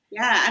make.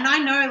 Yeah, and I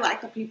know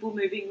like the people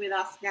moving with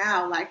us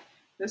now, like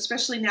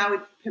especially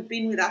now have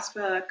been with us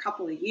for a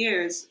couple of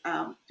years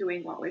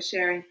doing what we're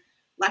sharing.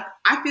 Like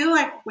I feel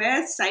like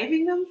we're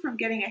saving them from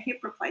getting a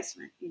hip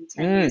replacement in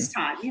 10 years'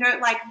 time.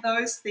 Like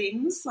those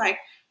things, like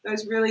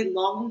those really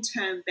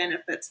long-term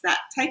benefits that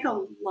take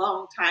a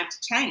long time to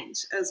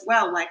change as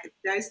well. Like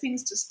those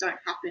things just don't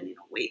happen in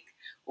a week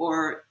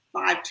or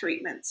 5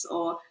 treatments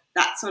or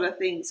that sort of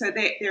thing. So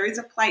there is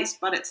a place,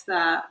 but it's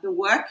the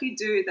work you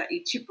do that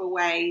you chip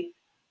away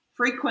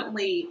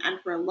frequently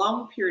and for a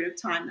long period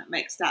of time that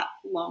makes that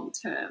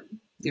long-term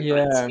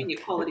difference in your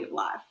quality of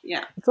life.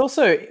 Yeah. It's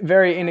also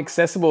very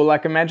inaccessible.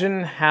 Like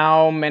imagine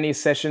how many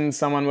sessions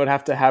someone would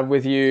have to have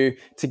with you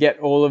to get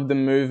all of the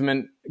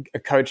movement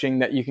coaching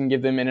that you can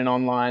give them in an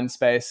online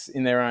space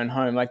in their own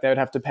home. Like they would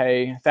have to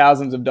pay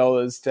thousands of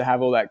dollars to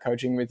have all that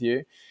coaching with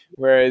you.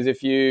 Whereas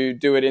if you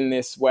do it in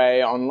this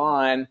way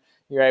online,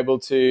 they're able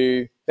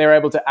to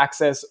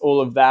access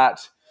all of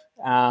that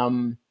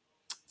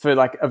for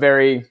like a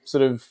very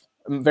sort of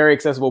very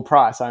accessible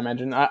price, I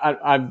imagine.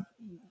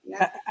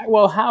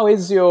 Well, how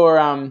is your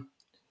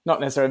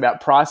not necessarily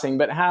about pricing,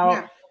 but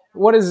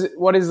what is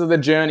the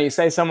journey?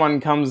 Say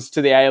someone comes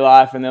to the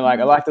A-Life and they're like,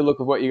 I like the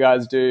look of what you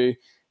guys do.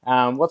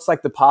 What's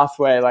like the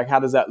pathway? Like how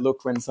does that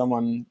look when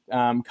someone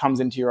comes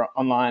into your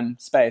online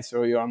space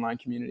or your online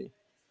community?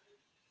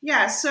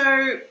 Yeah,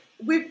 so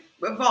we've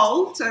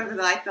evolved over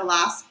like the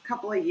last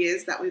couple of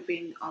years that we've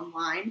been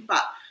online,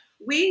 but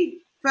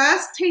we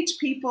first teach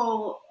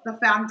people the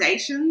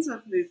foundations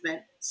of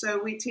movement. So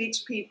we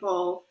teach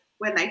people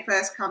when they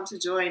first come to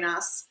join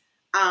us,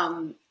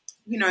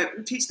 we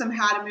teach them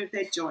how to move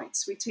their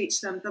joints. We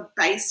teach them the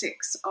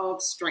basics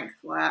of strength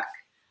work.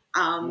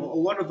 A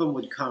lot of them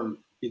would come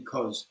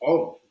because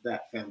of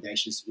that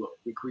foundations work.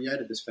 We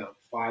created this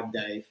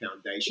 5-day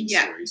foundation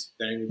series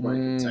that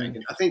anyone can take.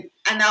 And I think,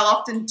 and they'll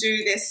often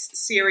do this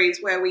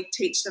series where we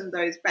teach them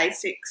those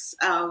basics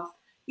of,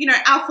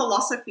 our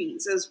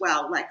philosophies as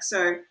well. Like,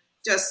 so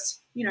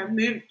just,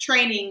 move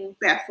training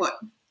barefoot,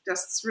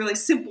 just really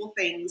simple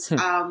things,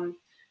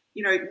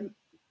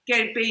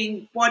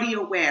 being body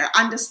aware,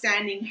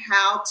 understanding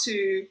how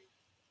to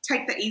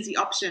take the easy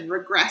option,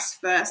 regress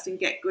first and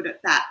get good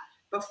at that.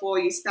 before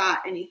you start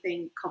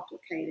anything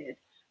complicated.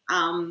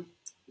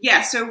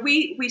 So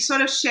we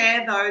sort of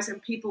share those,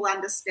 and people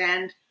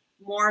understand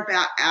more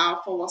about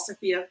our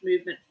philosophy of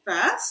movement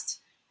first.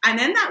 And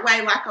then that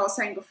way, like I was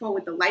saying before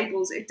with the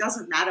labels, it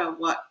doesn't matter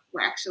what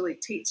we're actually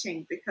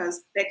teaching,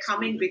 because they're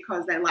coming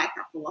because they like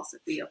our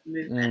philosophy of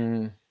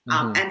movement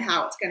and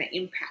how it's going to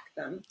impact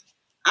them.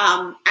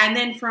 And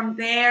then from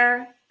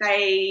there,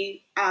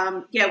 we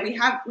now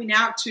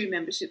have 2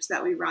 memberships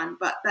that we run,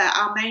 but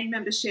our main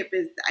membership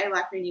is the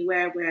A-Life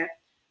Anywhere, where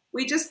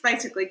we just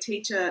basically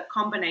teach a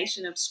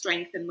combination of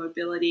strength and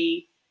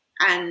mobility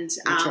and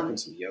some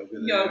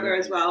yoga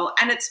as well.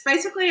 And it's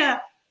basically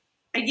a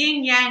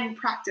yin-yang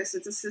practice.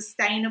 It's a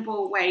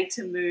sustainable way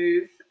to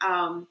move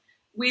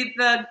with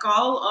the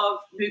goal of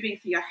moving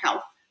for your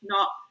health,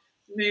 not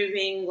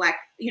moving like,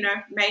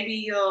 maybe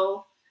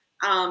you'll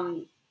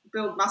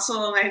build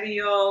muscle, maybe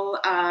you'll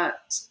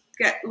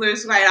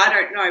lose weight. I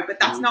don't know, but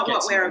that's not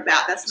what we're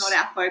about. That's not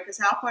our focus.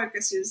 Our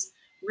focus is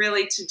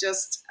really to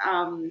just,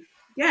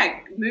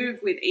 move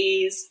with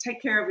ease,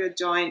 take care of your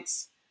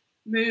joints,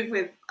 move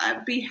with,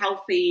 be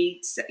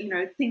healthy,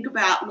 think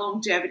about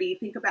longevity,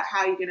 think about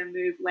how you're going to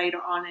move later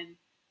on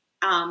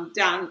and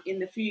down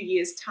in a few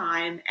years'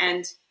 time,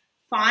 and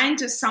find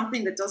just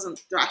something that doesn't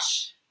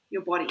thrash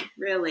your body,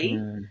 really.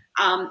 And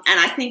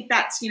I think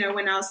that's,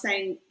 when I was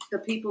saying the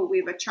people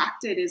we've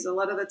attracted is a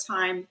lot of the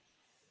time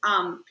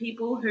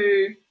people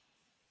who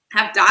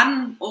have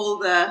done all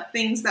the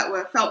things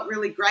that felt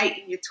really great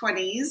in your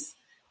 20s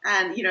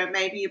and,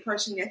 maybe you're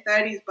pushing your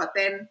 30s, but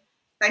then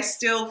they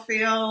still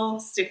feel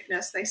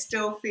stiffness, they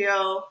still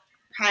feel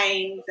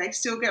pain, they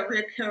still get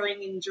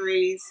recurring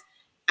injuries,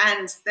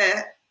 and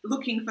they're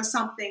looking for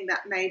something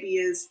that maybe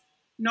is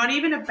not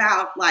even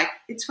about, like,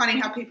 it's funny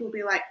how people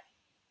be like,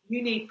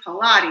 you need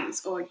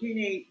Pilates or you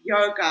need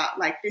yoga,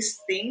 like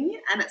this thing.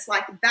 And it's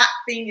like that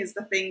thing is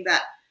the thing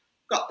that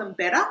got them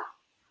better.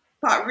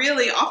 But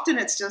really often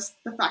it's just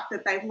the fact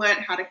that they've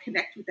learned how to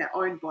connect with their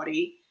own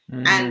body.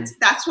 And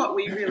that's what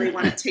we really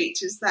want to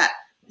teach, is that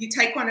you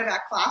take one of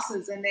our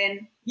classes and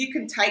then you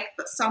can take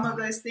some of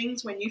those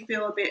things when you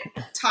feel a bit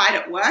tired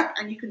at work,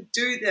 and you can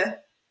do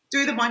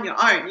them on your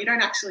own. You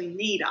don't actually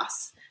need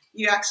us.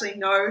 You actually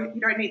know,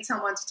 you don't need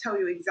someone to tell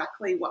you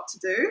exactly what to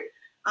do.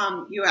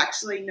 You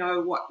actually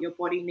know what your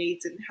body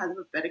needs and have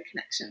a better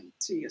connection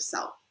to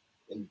yourself.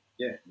 And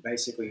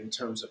basically in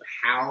terms of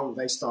how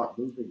they start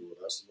moving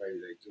with us, the way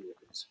they do it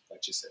is,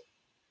 like you said,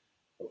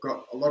 I've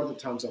got a lot of the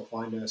times I'll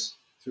find us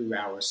through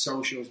our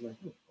socials, like,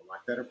 I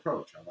like that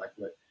approach. I like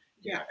what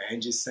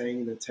Angie's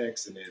saying in the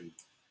text, and then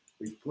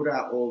we put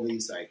out all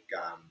these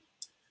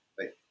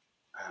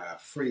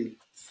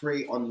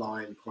free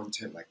online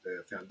content, like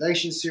the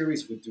Foundation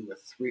series. We did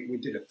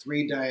a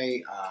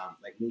 3-day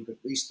movement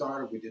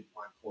restarter. We did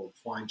one called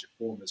Find Your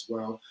Form as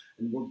well,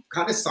 and we'll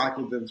kind of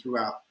cycle them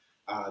throughout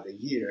the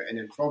year, and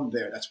then from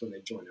there, that's when they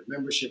join a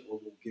membership, or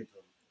we'll give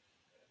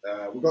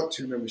them. We've got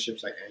 2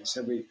 memberships, like Angie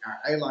said.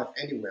 Our A-Life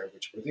Anywhere,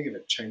 which we're thinking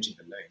of changing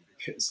the name,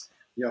 because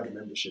the other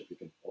membership you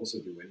can also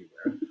do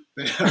anywhere.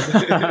 But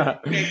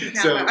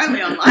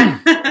only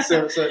online.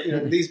 so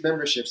these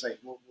memberships, like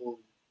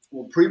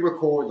we'll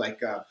pre-record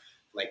like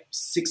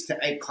 6 to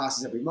 8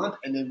 classes every month,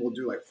 and then we'll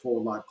do like 4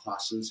 live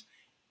classes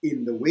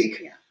in the week.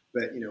 Yeah.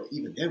 But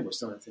even then, we're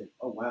starting to think,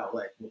 oh wow,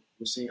 like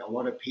we're seeing a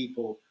lot of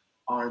people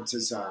aren't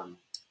as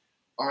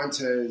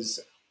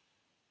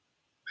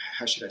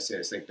how should I say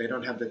this? Like, they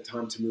don't have the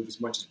time to move as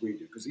much as we do.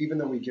 Because even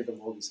though we give them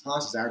all these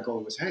classes, our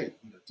goal was, hey,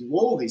 do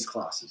all these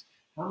classes.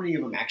 How many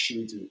of them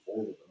actually do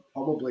all of them?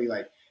 Probably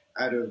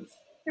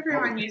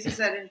everyone uses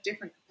it in a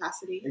different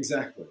capacity.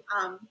 Exactly.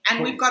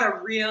 And we've got a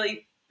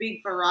really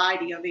big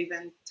variety of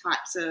even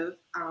types of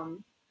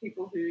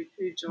people who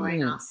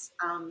join us.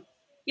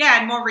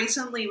 And more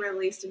recently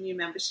released a new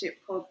membership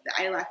called the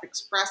A-Life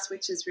Express,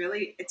 which is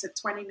really, it's a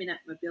 20-minute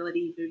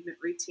mobility movement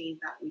routine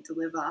that we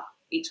deliver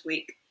each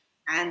week.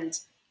 And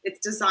it's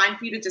designed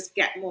for you to just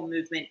get more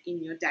movement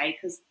in your day,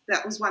 because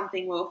that was one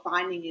thing we were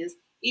finding is,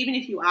 even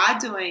if you are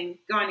going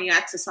to your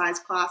exercise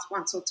class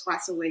once or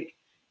twice a week,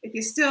 if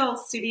you're still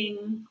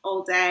sitting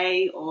all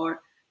day or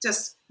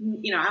just,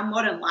 our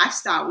modern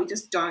lifestyle, we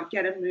just don't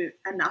get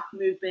enough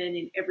movement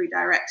in every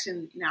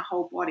direction in our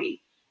whole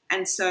body.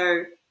 And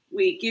so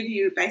we give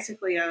you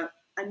basically a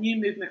new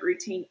movement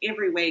routine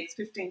every week,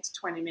 15 to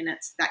 20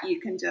 minutes, that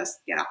you can just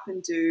get up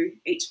and do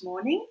each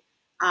morning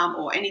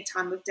or any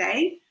time of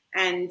day,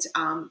 and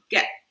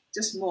get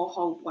just more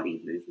whole body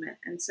movement.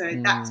 And so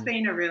that's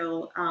been a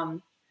real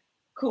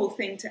cool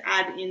thing to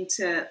add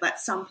into that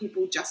some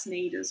people just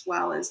need, as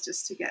well as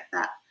just to get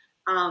that,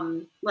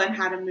 learn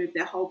how to move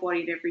their whole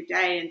body every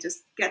day and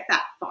just get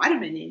that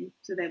vitamin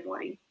into their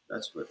body.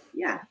 That's what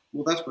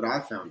I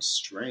found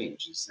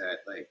strange, is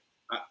that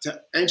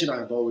Angie and I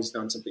have always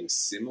done something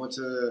similar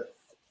to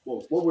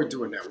what we're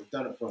doing now. We've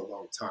done it for a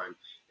long time.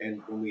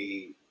 And when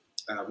we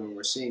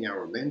were seeing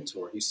our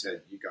mentor, he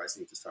said, you guys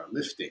need to start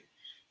lifting.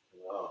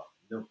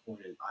 No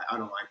point in, I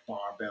don't like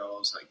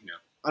barbells.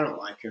 I don't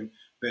like him.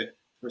 But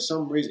for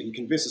some reason, he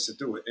convinced us to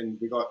do it. And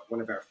we got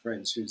one of our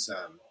friends who's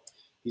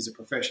he's a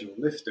professional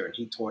lifter, and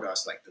he taught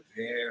us like the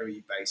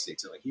very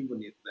basics. And like he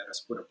wouldn't let us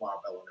put a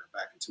barbell on our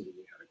back until we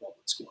knew how to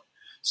goblet squat.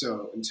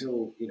 So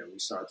until we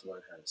started to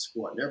learn how to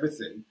squat and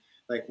everything,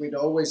 like we'd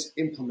always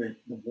implement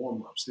the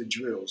warm-ups, the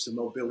drills, the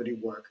mobility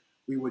work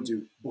we would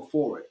do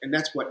before it. And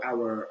that's what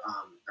our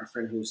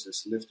friend who's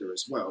this lifter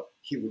as well,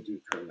 he would do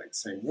kind of like the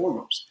same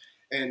warm-ups.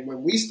 And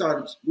when we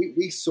started,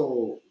 we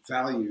saw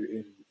value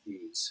in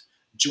these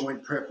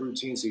joint prep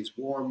routines, these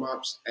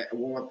warm-up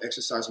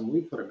exercises, and when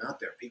we put them out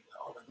there, people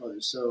are, oh my God,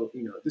 it's so,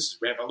 this is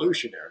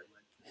revolutionary.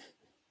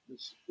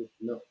 Like,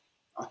 no,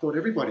 I thought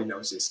everybody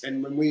knows this.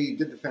 And when we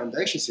did the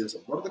foundation series,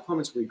 one of the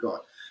comments we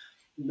got,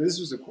 this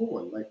was a cool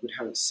one, like we'd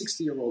have a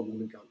 60-year-old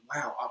woman go,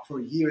 wow, for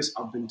years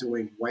I've been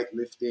doing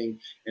weightlifting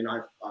and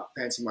I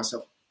fancy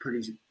myself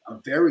a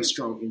very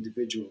strong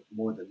individual,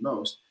 more than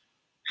most.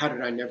 How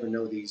did I never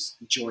know these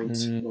joint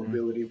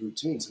mobility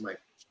routines? I'm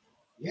like,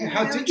 yeah,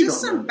 how did you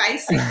just not some know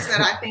basics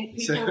that I think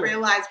people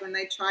realize when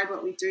they tried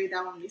what we do, they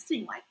were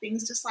missing, like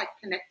things just like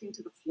connecting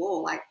to the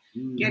floor, like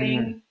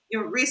getting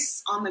your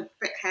wrists on the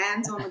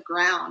hands on the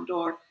ground,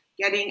 or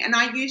getting, and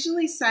I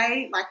usually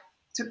say like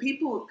to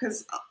people,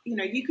 because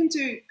you can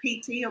do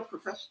PT or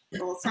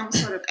professional or some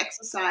sort of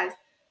exercise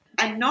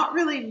and not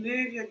really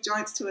move your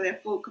joints to their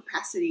full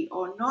capacity,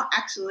 or not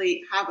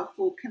actually have a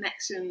full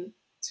connection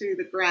to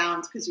the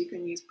ground, because you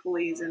can use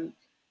pulleys and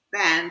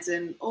bands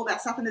and all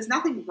that stuff, and there's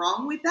nothing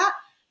wrong with that.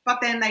 But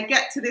then they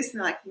get to this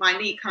and they're like, my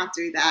knee can't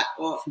do that,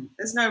 or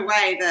there's no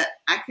way that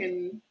I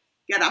can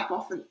get up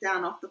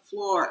down off the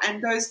floor.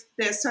 And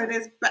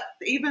but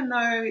even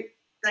though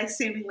they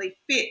seemingly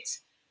fit,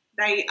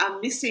 they are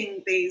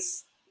missing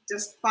these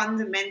just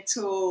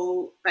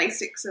fundamental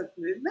basics of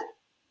movement.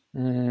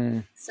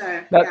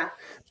 So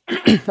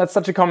that's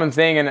such a common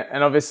thing,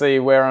 and obviously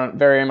we're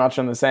very much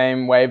on the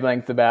same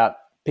wavelength about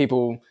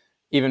people,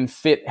 even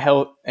fit,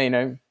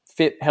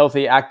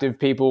 healthy, active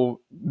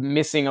people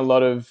missing a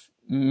lot of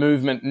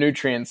movement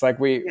nutrients. Like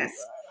I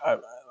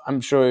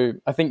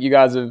think you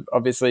guys have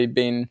obviously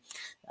been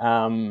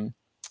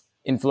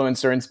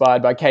influenced or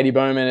inspired by Katie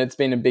Bowman. It's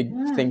been a big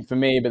thing for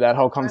me, but that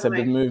whole concept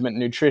of movement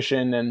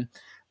nutrition, and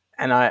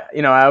I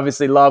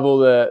obviously love all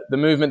the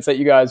movements that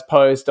you guys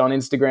post on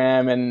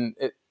Instagram, and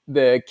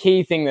the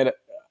key thing that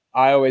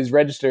I always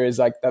register is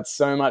like that's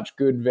so much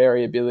good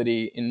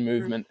variability in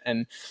movement,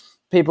 and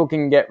people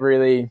can get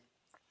really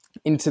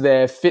into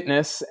their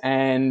fitness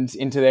and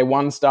into their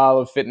one style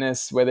of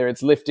fitness, whether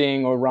it's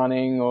lifting or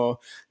running or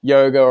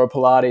yoga or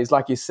Pilates,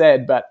 like you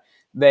said, but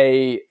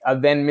they are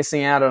then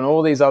missing out on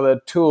all these other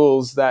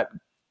tools that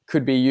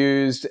could be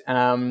used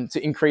to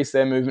increase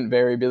their movement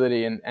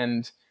variability.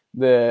 And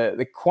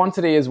the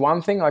quantity is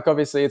one thing. Like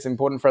obviously it's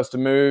important for us to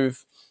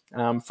move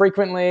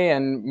frequently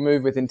and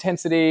move with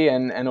intensity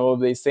and all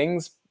of these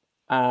things.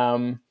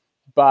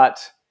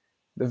 But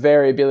the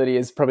variability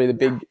is probably the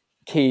big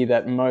key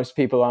that most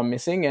people are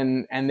missing,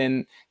 and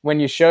then when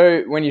you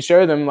show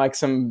them like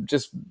some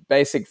just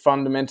basic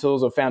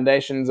fundamentals or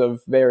foundations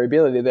of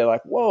variability, they're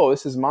like, whoa,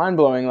 this is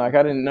mind-blowing, like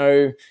I didn't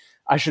know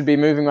I should be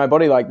moving my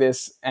body like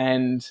this.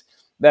 And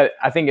that,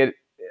 I think it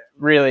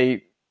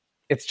really,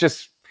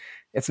 it's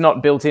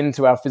not built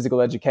into our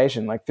physical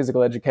education. Like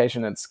physical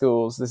education at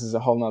schools, this is a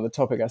whole nother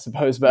topic, I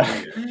suppose, but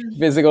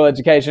physical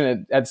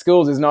education at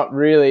schools is not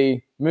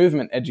really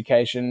movement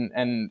education,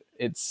 and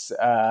it's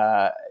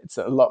a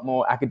lot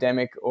more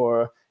academic,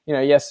 or,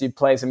 yes, you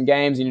play some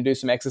games and you do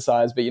some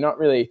exercise, but you're not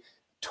really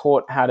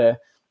taught how to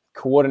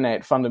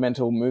coordinate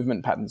fundamental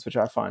movement patterns, which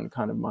I find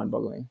kind of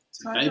mind-boggling.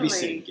 Totally.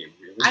 Babysitting game,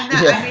 really. And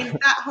I mean,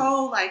 that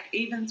whole, like,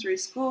 even through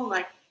school,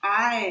 like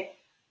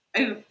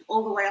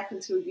all the way up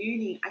until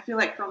uni, I feel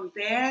like from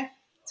there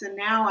to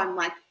now I'm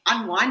like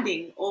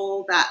unwinding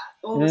all the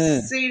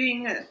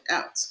seating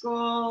at school,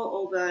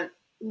 all the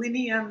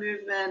linear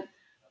movement,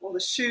 all the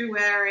shoe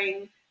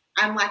wearing,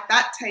 and like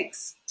that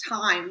takes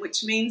time,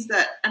 which means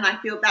that, and I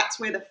feel that's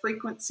where the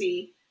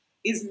frequency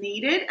is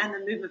needed and the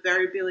movement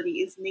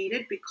variability is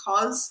needed,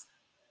 because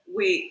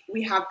we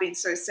have been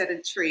so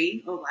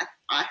sedentary, or like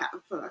I can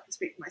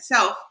speak for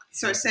myself,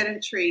 so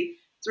sedentary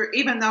through,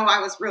 even though I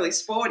was really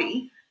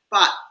sporty,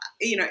 but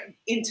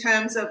in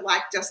terms of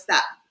like just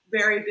that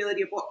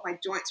variability of what my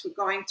joints were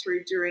going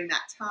through during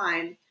that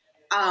time,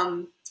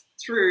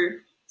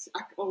 through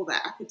all the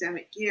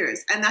academic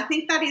years. And I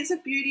think that is a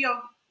beauty of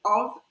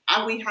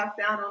we have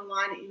found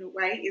online in a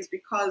way, is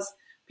because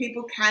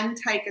people can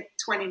take a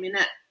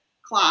 20-minute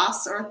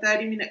class or a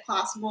 30-minute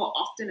class more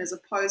often, as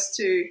opposed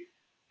to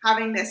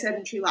having their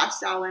sedentary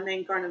lifestyle and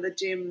then going to the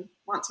gym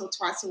once or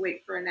twice a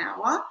week for an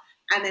hour,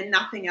 and then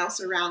nothing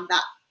else around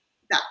that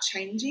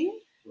changing.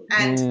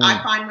 And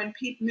I find when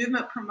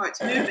movement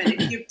promotes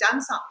movement, if you've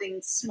done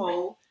something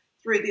small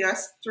through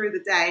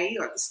the day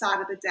or at the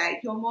start of the day,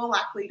 you're more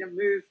likely to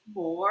move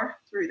more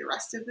through the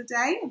rest of the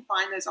day and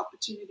find those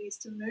opportunities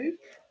to move.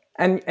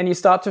 And you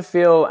start to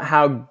feel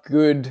how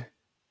good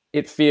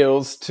it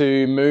feels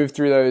to move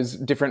through those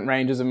different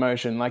ranges of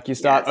motion. Like you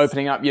start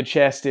opening up your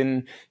chest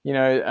in,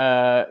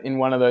 in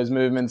one of those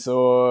movements,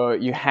 or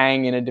you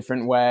hang in a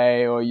different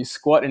way, or you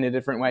squat in a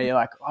different way. You're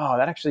like, oh,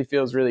 that actually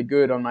feels really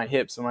good on my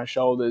hips or my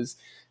shoulders.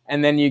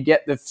 And then you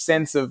get the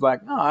sense of like,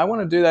 oh, I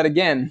want to do that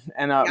again.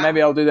 And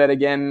maybe I'll do that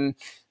again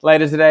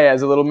later today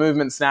as a little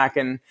movement snack.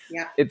 And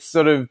it's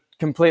sort of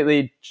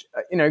completely,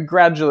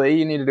 gradually,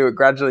 you need to do it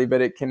gradually,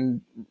 but it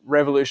can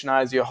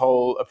revolutionize your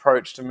whole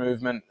approach to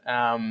movement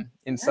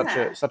in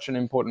such an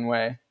important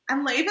way.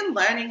 And even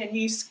learning a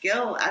new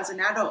skill as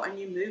an adult, a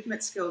new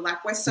movement skill.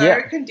 Like we're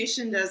so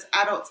conditioned as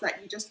adults that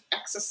you just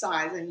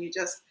exercise and you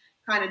just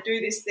kind of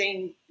do this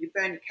thing, you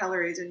burn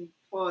calories and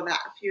for that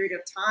period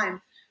of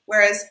time.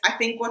 Whereas I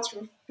think what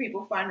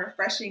people find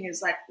refreshing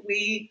is like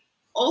we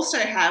also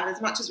have,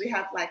 as much as we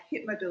have like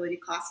hip mobility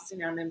classes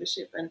in our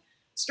membership and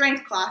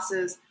strength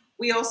classes,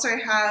 we also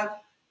have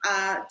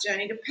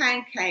Journey to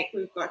Pancake,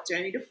 we've got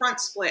Journey to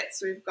Front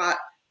Splits, we've got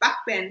Back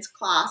Bends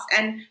class,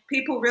 and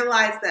people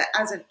realize that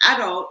as an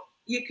adult,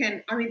 we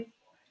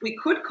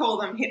could call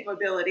them hip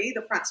mobility,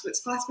 the front splits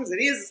class, because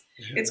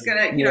it's going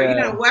to, you're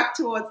going to work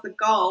towards the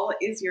goal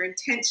is your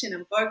intention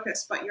and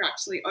focus, but you're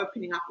actually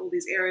opening up all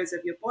these areas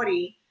of your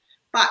body.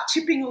 But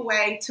chipping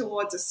away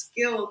towards a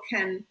skill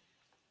can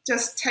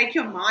just take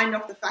your mind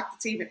off the fact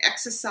it's even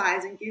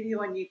exercise and give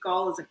you a new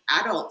goal as an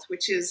adult,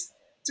 which is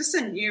just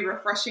a new,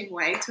 refreshing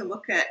way to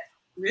look at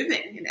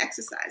moving and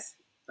exercise.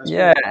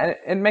 And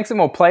it makes it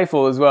more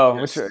playful as well,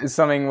 which is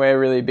something we're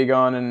really big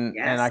on. And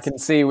I can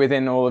see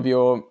within all of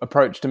your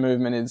approach to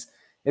movement is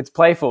it's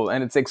playful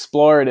and it's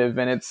explorative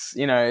and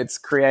it's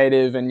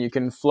creative and you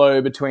can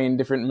flow between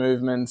different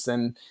movements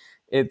and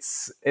it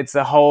is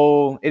a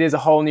whole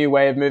new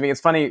way of moving. It's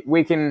funny,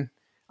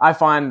 I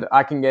find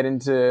I can get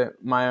into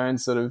my own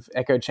sort of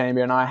echo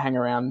chamber and I hang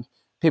around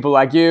people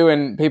like you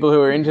and people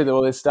who are into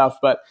all this stuff,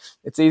 but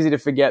it's easy to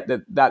forget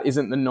that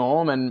isn't the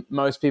norm, and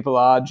most people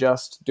are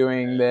just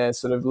doing their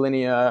sort of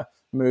linear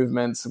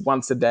movements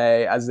once a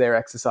day as their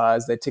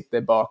exercise. They tick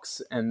their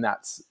box and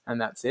that's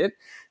it.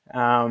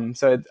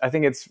 So I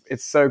think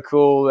it's so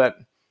cool that,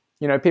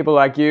 people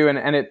like you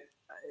and it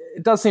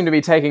does seem to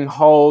be taking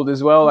hold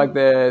as well. Like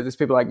there's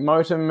people like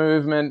Motor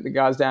Movement, the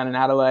guys down in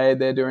Adelaide,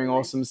 they're doing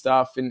awesome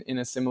stuff in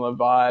a similar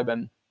vibe.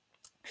 And,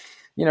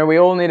 we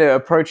all need to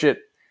approach it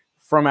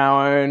from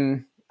our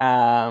own,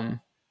 our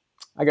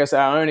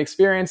own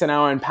experience and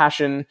our own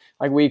passion.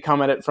 Like we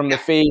come at it from the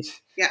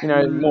feet,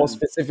 more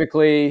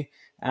specifically.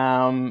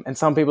 And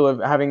some people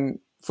are having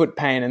foot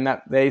pain and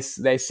that they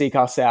seek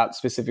us out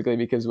specifically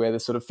because we're the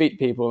sort of feet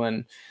people.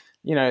 And,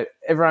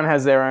 everyone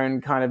has their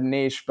own kind of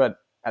niche, but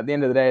at the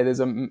end of the day, there's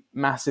a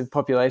massive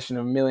population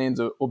of millions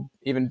or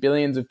even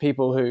billions of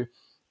people who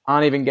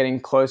aren't even getting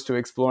close to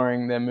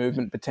exploring their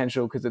movement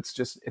potential because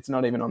it's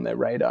not even on their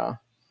radar.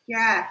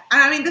 Yeah.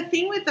 And the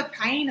thing with the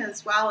pain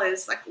as well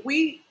is like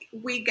we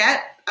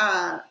get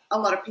a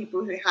lot of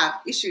people who have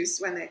issues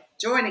when they're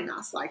joining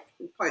us, like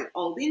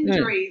old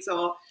injuries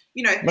or,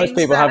 things most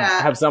people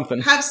have something.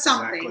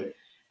 Exactly.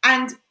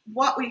 And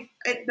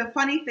the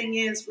funny thing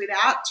is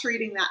without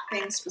treating that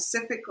thing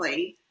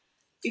specifically,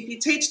 if you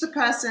teach the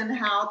person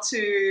how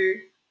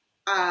to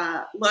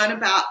learn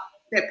about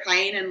their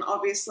pain and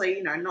obviously,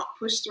 not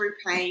push through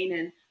pain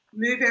and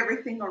move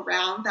everything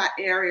around that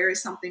area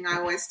is something I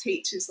always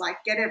teach is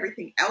like get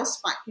everything else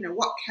fine.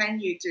 What can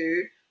you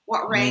do?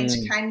 What range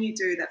can you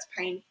do that's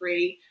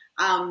pain-free?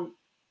 And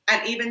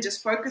even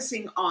just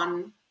focusing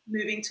on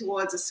moving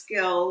towards a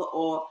skill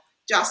or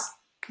just,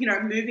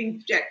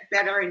 moving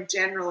better in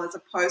general as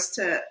opposed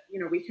to,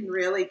 we can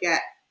really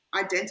get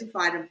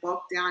identified and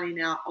bogged down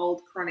in our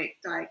old chronic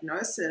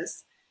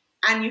diagnosis.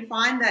 And you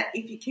find that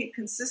if you keep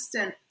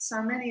consistent,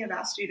 so many of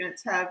our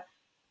students have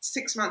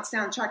 6 months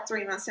down the track,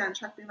 3 months down the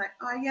track being like,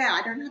 oh yeah,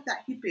 I don't have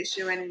that hip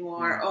issue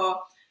anymore.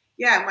 Or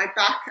yeah, my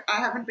back, I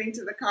haven't been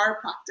to the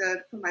chiropractor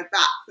for my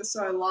back for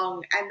so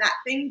long. And that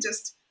thing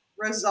just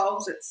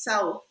resolves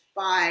itself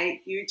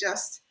by you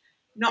just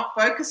not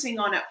focusing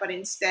on it, but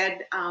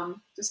instead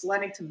just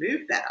learning to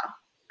move better.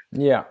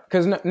 Yeah,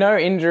 because no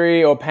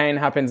injury or pain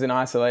happens in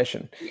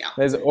isolation. Yeah.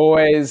 There's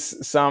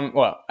always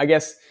I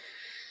guess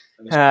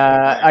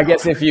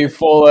if you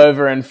fall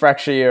over and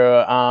fracture your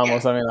arm or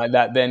something like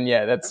that, then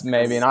that's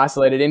maybe an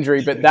isolated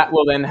injury, but that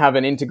will then have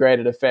an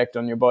integrated effect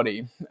on your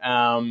body.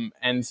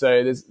 And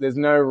so there's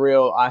no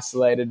real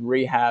isolated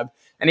rehab.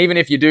 And even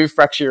if you do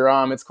fracture your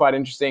arm, it's quite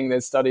interesting.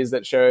 There's studies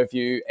that show if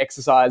you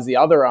exercise the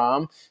other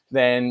arm,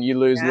 then you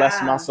lose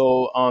less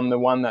muscle on the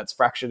one that's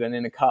fractured and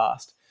in a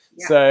cast.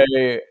 Yeah. So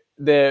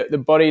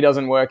the body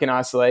doesn't work in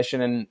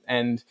isolation,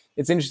 and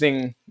it's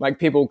interesting, like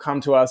people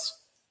come to us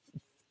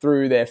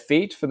through their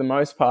feet for the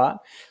most part,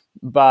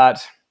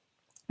 but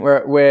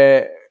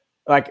we're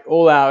like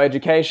all our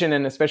education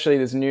and especially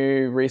this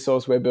new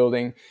resource we're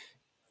building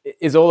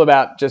is all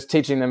about just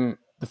teaching them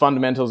the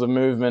fundamentals of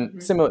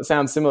movement.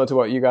 Sounds similar to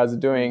what you guys are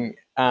doing.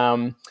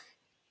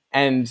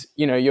 And,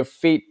 your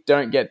feet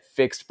don't get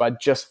fixed by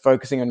just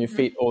focusing on your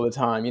feet all the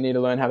time. You need to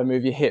learn how to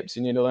move your hips.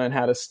 You need to learn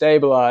how to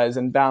stabilize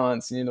and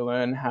balance. You need to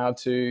learn how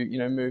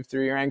to, move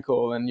through your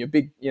ankle and your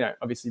big,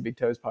 obviously big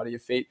toe is part of your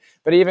feet.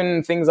 But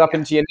even things up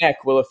into your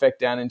neck will affect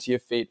down into your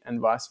feet and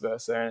vice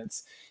versa. And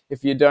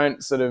if you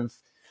don't sort of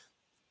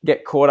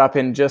get caught up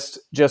in just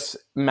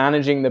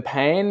managing the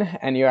pain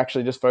and you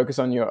actually just focus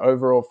on your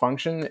overall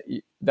function,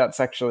 that's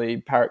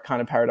actually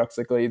kind of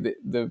paradoxically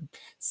the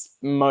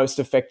most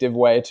effective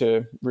way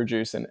to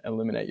reduce and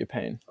eliminate your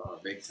pain. Oh,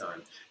 big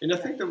time. And I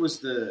think that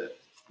was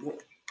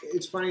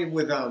it's funny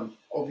with,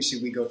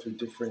 obviously we go through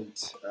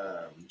different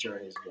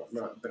journeys and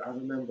whatnot, but I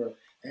remember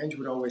Andrew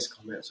would always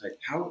comment, it's like,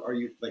 how are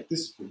you, like this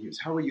is for years,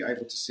 how are you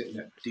able to sit in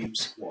that deep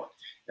squat?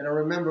 And I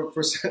remember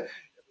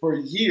for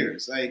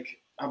years, like,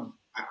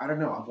 I don't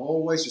know, I've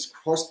always just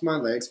crossed my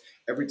legs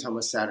every time I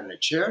sat in a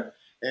chair.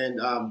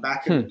 And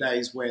back in the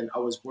days when I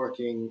was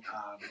working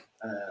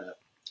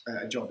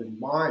a job in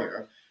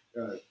Myer,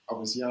 I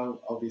was young,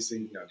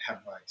 obviously, I'd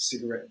have my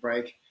cigarette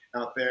break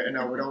out there, and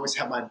I would always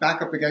have my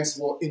back up against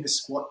the wall in the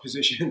squat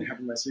position,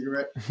 having my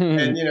cigarette.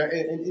 And,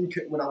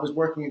 when I was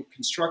working in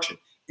construction,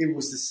 it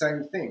was the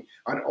same thing.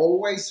 I don't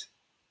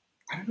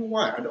know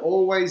why, I'd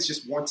always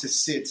just want to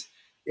sit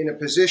in a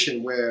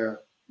position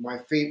where my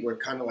feet were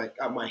kind of like,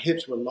 my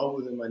hips were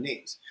lower than my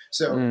knees.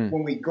 So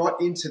when we got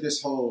into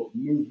this whole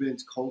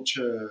movement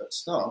culture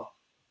stuff,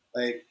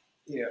 like,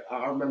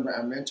 I remember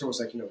our mentor was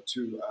like, to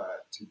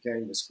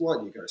gain the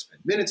squat, you got to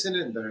spend minutes in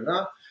it and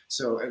da-da-da.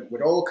 So it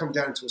would all come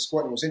down to a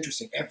squat. And it was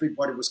interesting.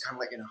 Everybody was kind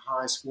of like in a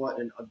high squat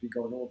and I'd be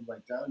going all the way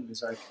down. And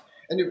he's like,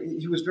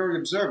 he was very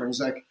observant.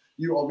 He's like,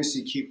 you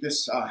obviously keep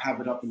this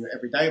habit up in your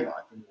everyday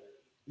life. And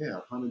yeah,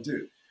 I kind of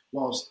do.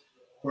 Whilst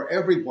for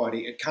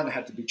everybody, it kind of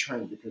had to be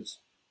trained because,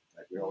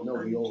 like we all know,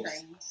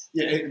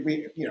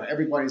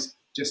 everybody's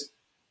just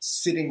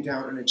sitting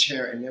down in a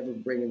chair and never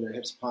bringing their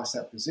hips past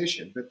that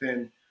position. But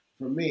then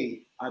for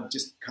me, I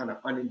just kind of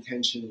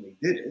unintentionally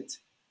did it,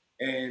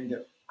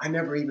 and I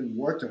never even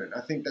worked on it.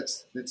 I think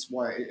that's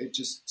why it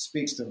just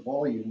speaks to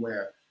volume.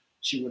 Where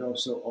she would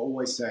also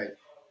always say,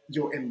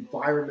 your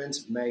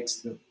environment makes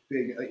the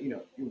big.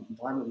 Your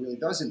environment really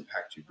does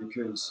impact you,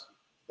 because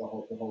the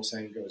whole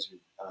saying goes,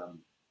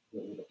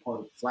 with a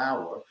pot of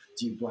flower,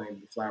 do you blame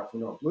the flower for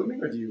not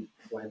blooming, or do you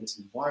blame its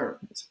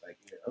environment? Like,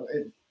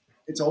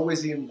 it's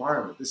always the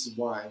environment. This is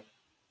why,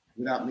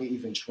 without me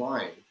even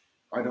trying,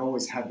 I'd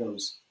always had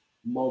those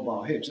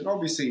mobile hips. And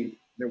obviously,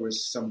 there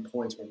was some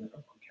points where I'm like,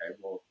 okay,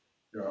 well,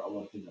 there are a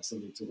lot of things I still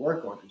need to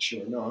work on. And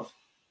sure enough,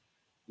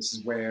 this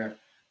is where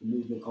the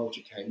movement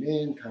culture came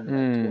in, kind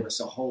of taught us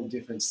a whole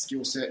different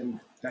skill set, and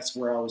that's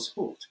where I was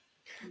hooked.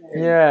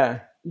 And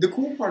the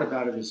cool part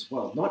about it as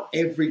well, not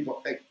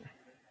everybody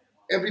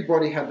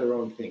had their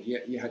own thing.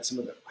 You had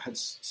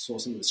saw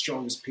some of the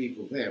strongest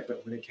people there,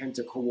 but when it came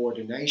to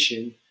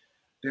coordination,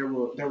 they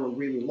were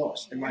really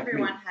lost. And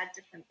everyone had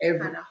different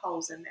kind of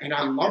holes in there. And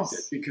I loved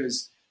it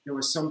because there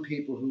were some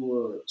people who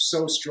were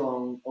so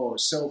strong or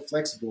so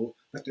flexible,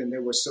 but then they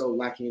were so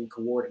lacking in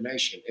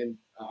coordination. And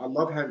I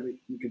love how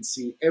you could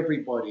see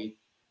everybody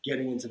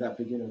getting into that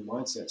beginner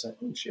mindset. It's like,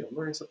 oh shit, I'm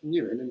learning something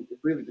new. And then it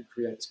really did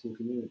create this cool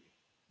community.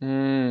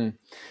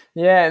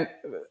 Yeah,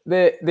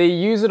 the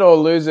use it or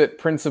lose it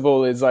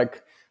principle is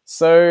like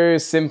so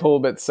simple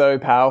but so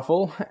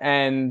powerful.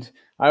 And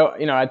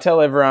I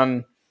tell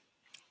everyone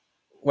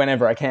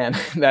whenever I can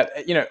that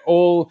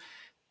all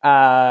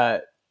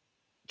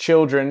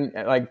children,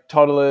 like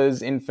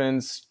toddlers,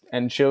 infants,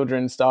 and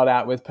children, start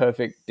out with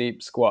perfect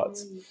deep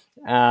squats.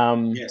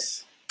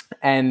 Yes.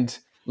 And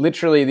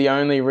literally the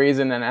only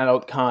reason an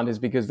adult can't is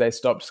because they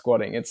stopped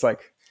squatting. It's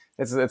like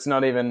it's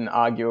not even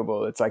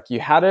arguable. It's like you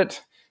had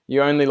it.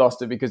 You only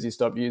lost it because you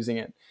stopped using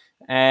it.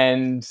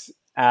 And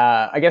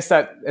I guess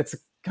that it's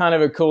kind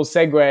of a cool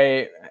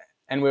segue.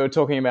 And we were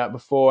talking about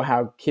before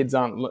how kids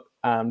aren't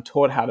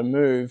taught how to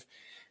move.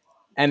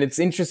 And it's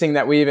interesting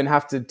that we even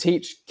have to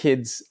teach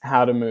kids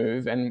how to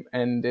move.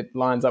 And it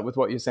lines up with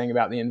what you're saying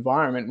about the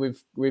environment.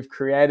 We've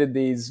created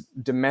these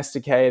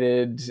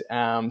domesticated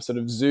sort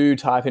of zoo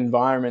type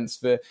environments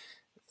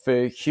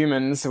for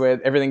humans where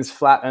everything's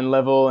flat and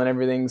level and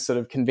everything's sort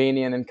of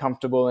convenient and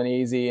comfortable and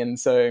easy. And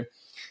so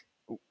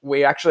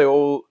we actually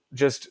all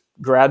just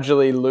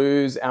gradually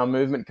lose our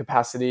movement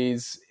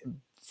capacities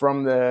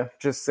from the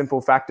just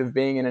simple fact of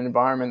being in an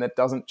environment that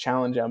doesn't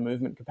challenge our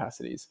movement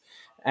capacities.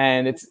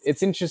 And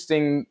it's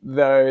interesting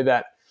though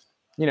that,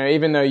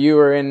 even though you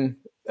were in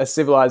a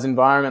civilized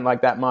environment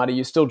like that, Marty,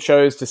 you still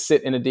chose to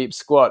sit in a deep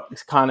squat.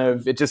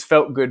 It just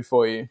felt good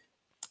for you.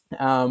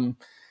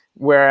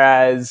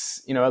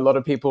 Whereas, a lot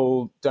of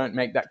people don't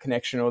make that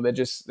connection, or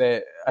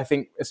I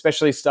think,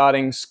 especially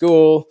starting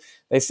school,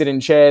 they sit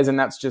in chairs and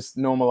that's just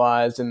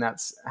normalized and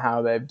that's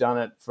how they've done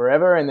it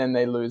forever. And then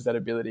they lose that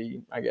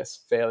ability, I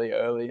guess, fairly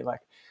early. Like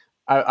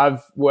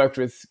I've worked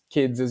with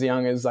kids as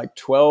young as like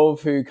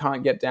 12 who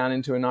can't get down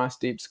into a nice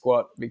deep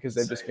squat because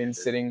they've just been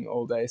sitting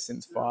all day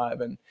since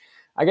 5. And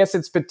I guess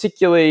it's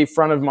particularly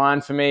front of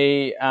mind for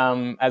me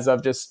as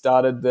I've just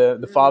started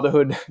the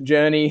fatherhood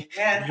journey.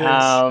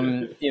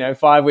 Yes.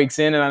 5 weeks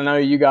in, and I know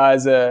you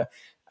guys are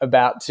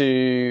about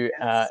to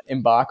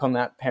embark on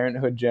that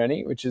parenthood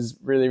journey, which is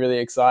really, really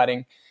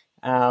exciting.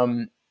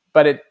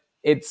 But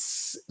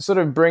it's sort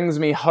of brings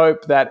me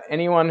hope that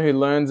anyone who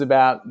learns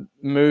about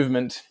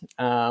movement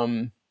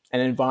and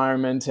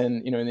environment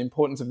and, the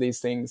importance of these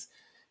things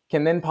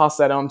can then pass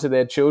that on to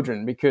their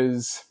children,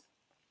 because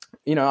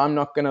I'm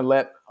not going to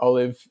let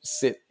Olive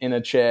sit in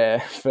a chair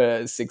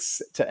for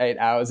 6 to 8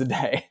 hours a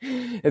day.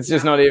 It's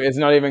just it's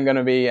not even going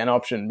to be an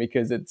option,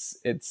 because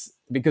it's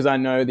because I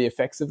know the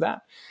effects of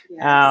that.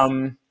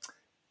 Yes.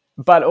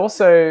 But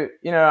also,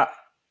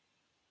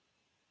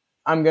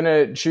 I'm going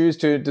to choose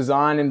to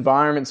design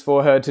environments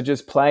for her to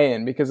just play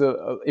in, because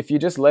if you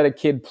just let a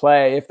kid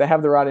play, if they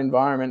have the right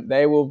environment,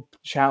 they will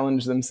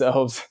challenge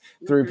themselves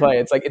through play.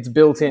 It's like it's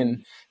built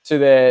in to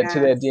their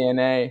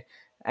DNA.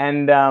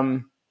 And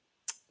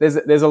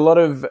there's a lot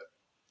of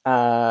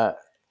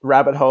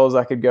rabbit holes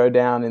I could go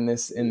down in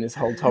this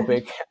whole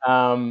topic.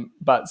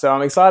 But so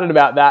I'm excited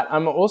about that.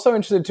 I'm also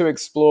interested to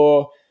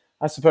explore,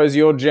 I suppose,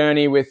 your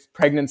journey with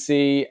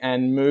pregnancy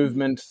and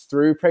movement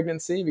through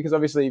pregnancy, because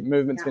obviously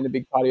movement's been a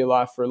big part of your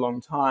life for a long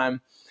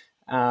time.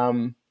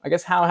 I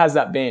guess, how has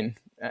that been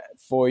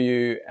for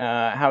you?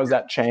 How has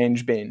that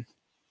change been?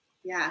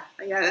 Yeah,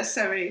 there's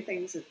so many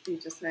things that you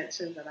just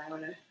mentioned that I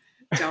want to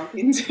jump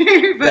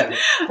into, but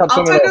I'll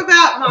talk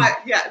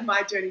about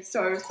my journey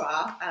so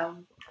far.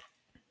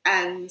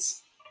 And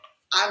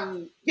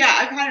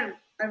I've had an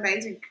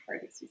amazing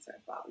pregnancy so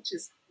far, which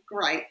is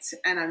great,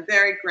 and I'm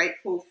very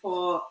grateful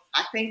for.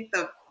 I think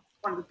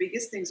one of the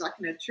biggest things I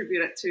can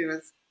attribute it to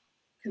is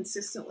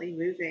consistently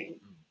moving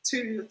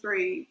 2,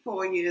 3,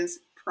 4 years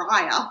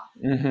prior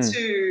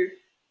to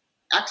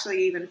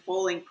actually even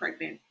falling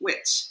pregnant,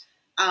 which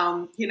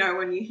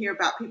when you hear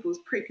about people's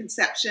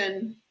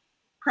preconception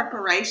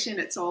preparation,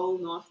 it's all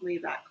normally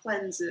about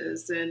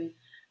cleanses and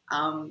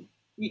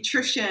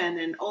nutrition,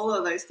 and all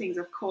of those things,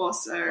 of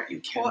course, are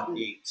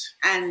important.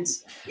 And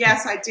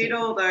yes, I did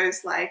all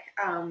those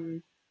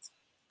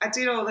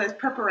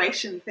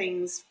preparation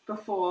things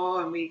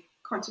before, and we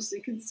consciously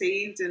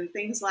conceived and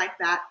things like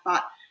that.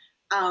 But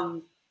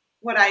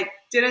what I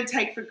didn't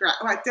take for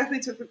granted, I definitely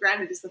took for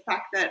granted, is the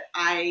fact that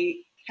I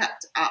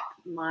kept up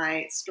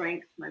my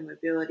strength, my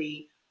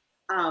mobility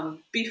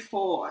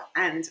before.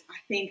 And I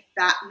think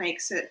that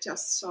makes it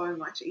just so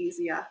much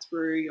easier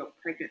through your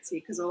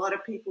pregnancy, because a lot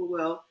of people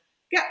will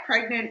get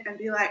pregnant and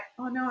be like,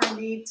 oh no, I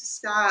need to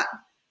start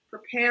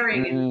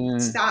preparing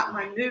and start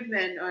my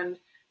movement and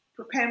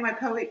prepare my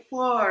pelvic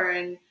floor,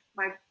 and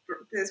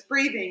there's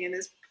breathing and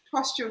there's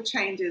postural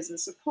changes and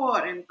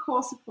support and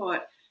core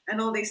support and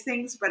all these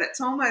things. But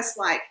it's almost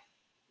like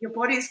your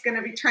body's going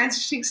to be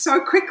transitioning so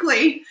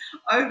quickly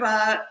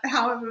over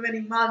however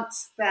many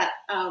months that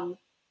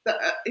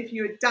if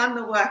you had done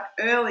the work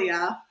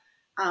earlier,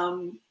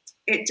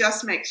 it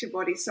just makes your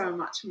body so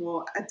much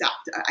more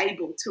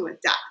able to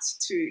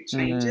adapt to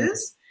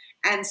changes.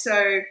 And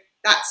so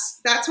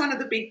that's one of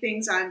the big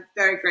things I'm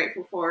very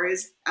grateful for,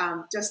 is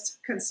just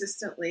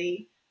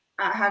consistently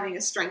having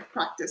a strength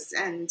practice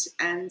and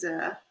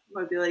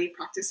mobility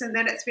practice. And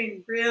then it's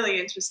been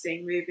really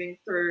interesting moving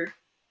through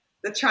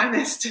the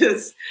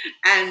trimesters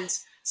and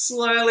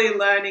slowly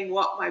learning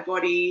what my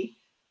body,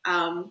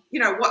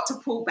 what to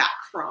pull back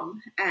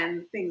from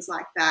and things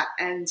like that.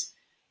 And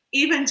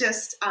even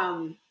just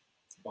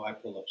buy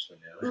pull-ups for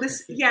now.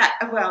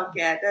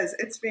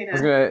 It's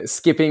been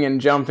skipping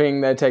and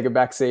jumping. They take a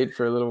back seat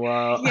for a little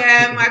while.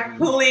 Yeah, my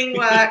pulling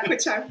work,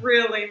 which I've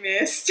really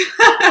missed.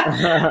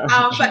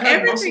 But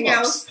everything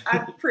else,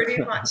 I've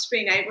pretty much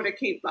been able to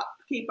keep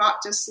up,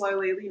 just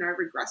slowly,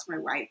 regress my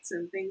weights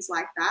and things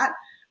like that.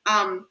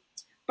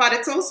 But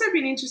it's also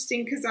been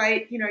interesting because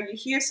you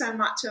hear so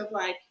much of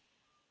like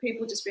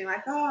people just being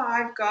like, oh,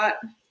 I've got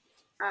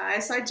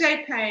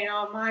SIJ pain,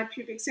 or my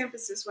pubic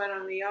symphysis went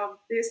on me, oh,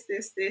 this.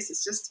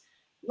 It's just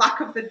luck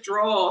of the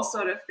draw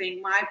sort of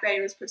thing. My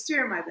baby was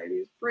posterior, my baby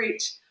was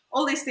breech,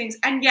 all these things.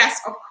 And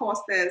yes, of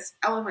course, there's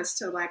elements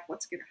to like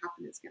what's going to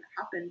happen is going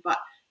to happen. But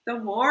the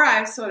more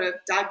I've sort of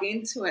dug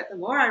into it, the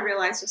more I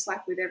realized, just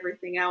like with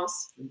everything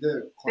else,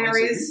 there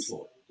is...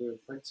 The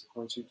friends are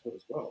quite taught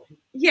as well.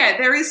 Yeah,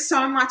 there is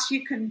so much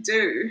you can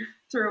do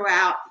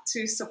throughout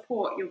to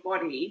support your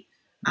body,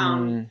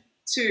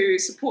 to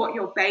support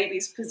your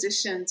baby's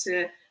position,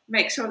 to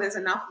make sure there's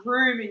enough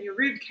room in your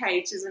rib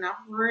cage, there's enough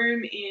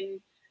room in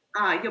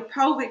your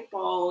pelvic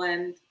bowl,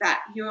 and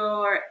that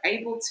you're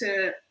able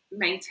to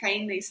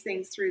maintain these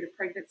things through the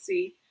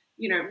pregnancy,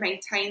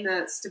 maintain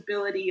the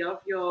stability of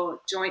your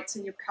joints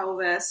and your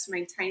pelvis,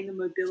 maintain the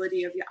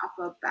mobility of your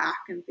upper back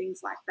and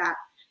things like that.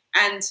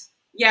 And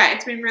yeah,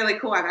 it's been really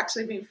cool. I've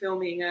actually been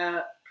filming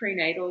a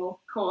prenatal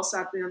course.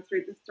 I've been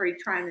through the 3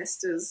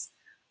 trimesters,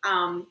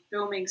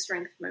 filming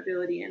strength,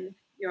 mobility, and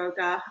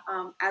yoga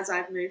as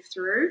I've moved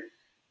through.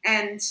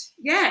 And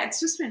yeah, it's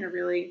just been a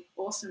really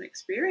awesome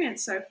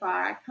experience so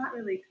far. I can't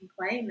really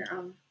complain.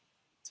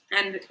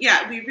 And yeah,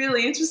 it'd be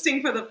really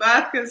interesting for the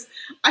birth because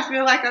I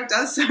feel like I've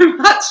done so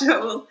much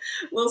that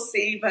we'll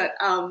see. But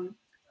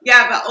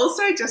but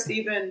also just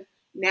even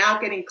now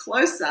getting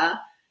closer,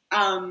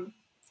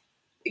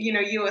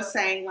 you were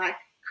saying like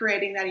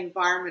creating that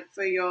environment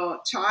for your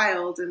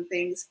child and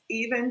things,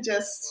 even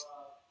just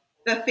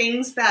the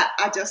things that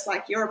are just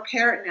like, you're a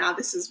parent now,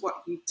 this is what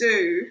you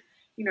do,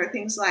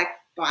 things like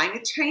buying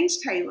a change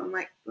table. I'm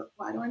like, but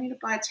why do I need to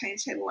buy a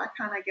change table? Why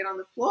can't I get on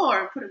the floor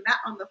and put a mat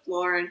on the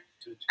floor and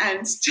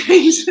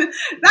change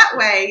that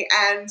way?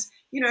 And,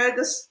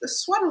 the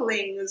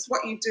swaddling is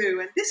what you do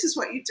and this is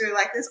what you do.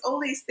 Like there's all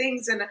these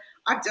things, and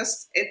I've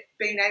just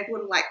been able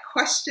to like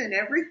question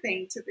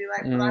everything to be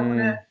like, but I want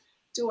to,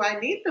 do I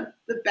need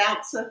the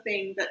bouncer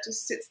thing that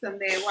just sits them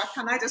there? Why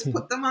can't I just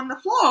put them on the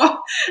floor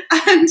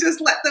and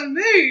just let them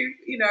move?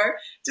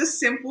 Just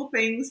simple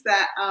things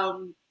that,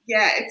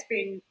 it's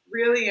been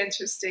really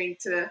interesting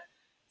to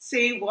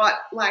see what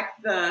like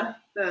the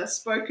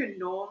spoken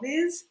norm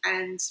is,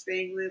 and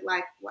being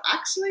like, well,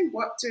 actually,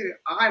 what do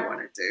I want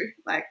to do?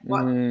 Like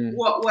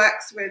what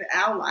works with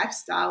our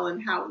lifestyle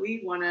and how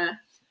we want to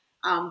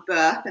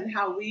birth and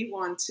how we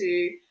want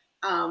to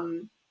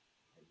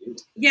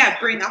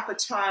bring up a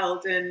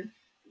child, and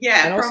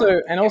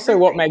also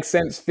what makes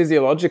sense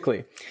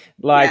physiologically.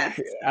 Like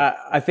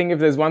I think if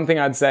there's one thing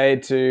I'd say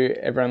to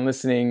everyone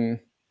listening,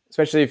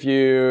 especially if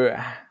you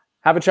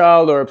have a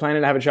child or are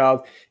planning to have a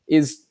child,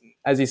 is,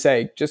 as you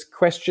say, just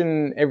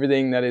question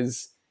everything that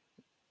is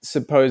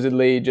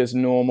supposedly just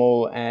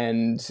normal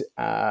and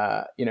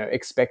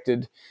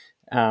expected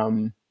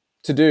to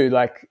do,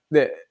 like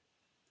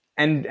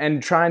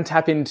and try and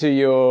tap into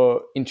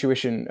your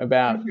intuition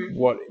about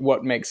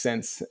what makes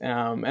sense.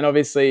 And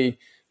obviously,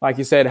 like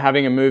you said,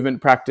 having a movement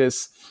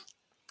practice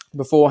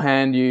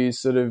beforehand, you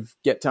sort of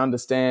get to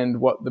understand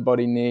what the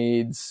body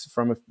needs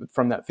from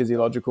that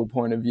physiological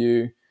point of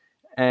view.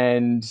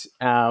 And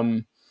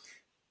I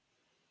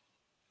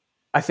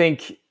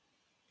think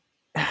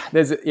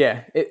there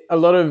are a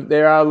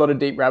lot of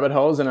deep rabbit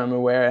holes, and I'm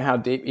aware of how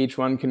deep each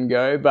one can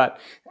go. But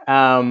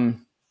I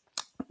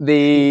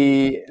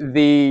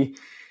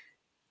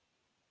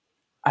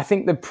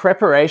think the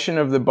preparation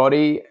of the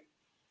body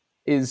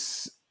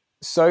is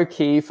so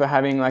key for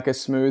having like a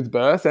smooth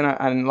birth.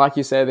 And like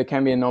you say, there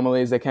can be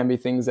anomalies, there can be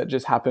things that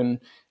just happen.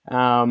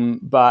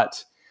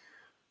 But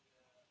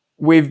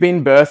we've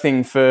been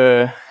birthing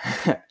for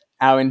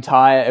our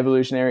entire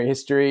evolutionary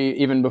history,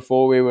 even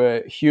before we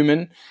were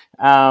human.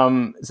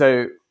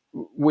 So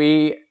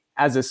we,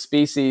 as a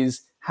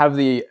species, have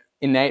the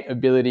innate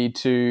ability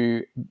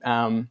to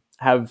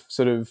have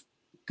sort of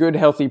good,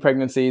 healthy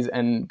pregnancies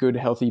and good,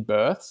 healthy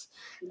births.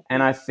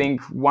 And I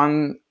think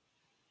one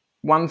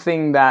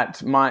thing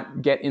that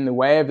might get in the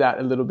way of that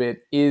a little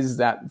bit is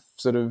that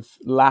sort of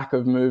lack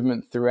of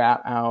movement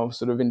throughout our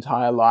sort of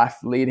entire life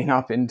leading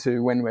up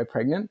into when we're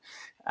pregnant.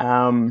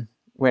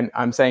 When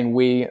I'm saying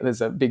we, there's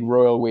a big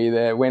royal we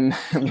there. When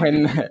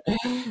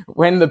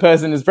the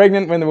person is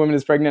pregnant, when the woman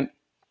is pregnant,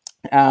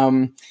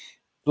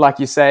 like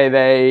you say,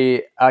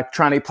 they are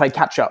trying to play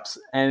catch-ups.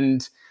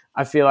 And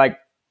I feel like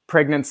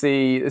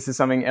pregnancy, this is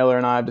something Ella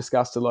and I have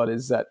discussed a lot,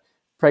 is that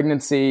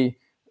pregnancy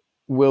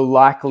will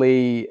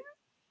likely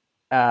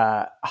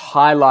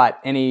highlight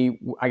any,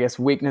 I guess,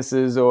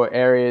 weaknesses or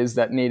areas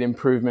that need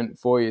improvement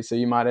for you. So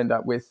you might end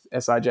up with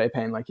SIJ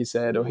pain, like you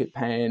said, or hip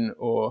pain,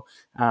 or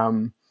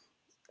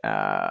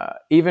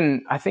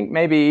even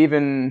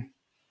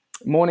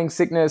morning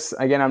sickness.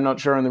 Again, I'm not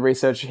sure on the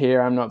research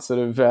here. I'm not sort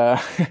of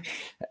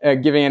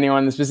giving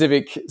anyone the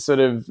specific sort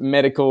of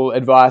medical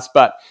advice,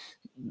 but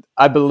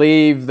I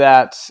believe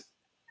that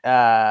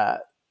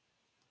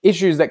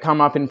issues that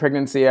come up in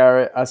pregnancy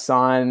are a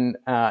sign.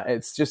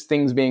 It's just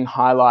things being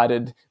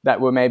highlighted that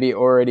were maybe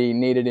already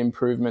needed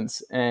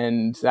improvements,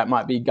 and that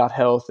might be gut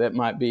health, it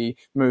might be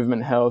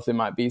movement health, it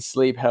might be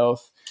sleep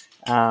health,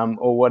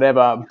 or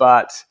whatever.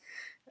 But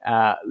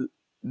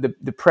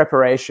the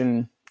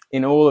preparation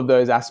in all of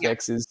those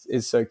aspects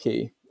is so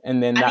key,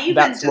 and then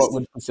that's what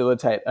would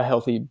facilitate a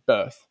healthy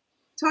birth.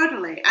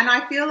 Totally. And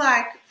I feel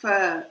like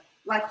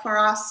for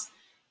us,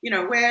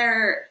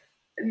 we're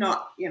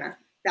not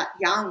that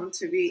young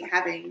to be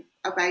having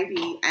a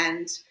baby,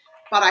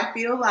 but I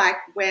feel like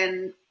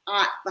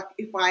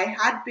if I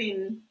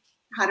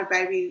had a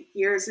baby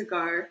years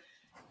ago,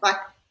 I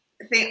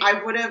think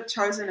I would have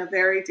chosen a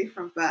very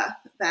different birth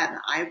than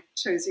I'm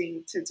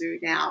choosing to do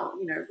now,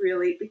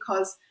 really,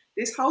 because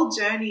this whole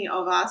journey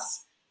of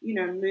us,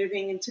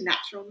 moving into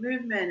natural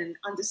movement and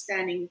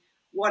understanding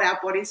what our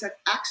bodies are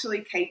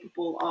actually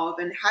capable of,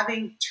 and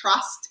having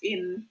trust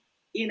in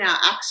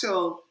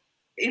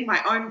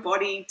my own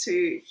body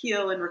to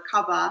heal and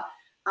recover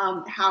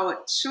how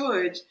it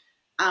should,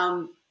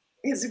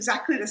 is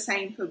exactly the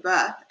same for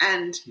birth.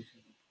 And,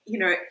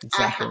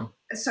 exactly.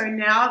 So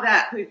now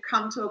that we've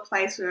come to a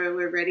place where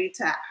we're ready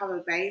to have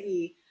a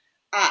baby,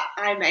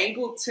 I'm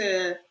able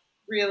to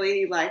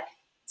really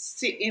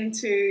sit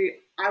into,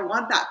 I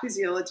want that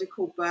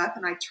physiological birth,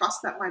 and I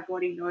trust that my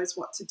body knows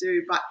what to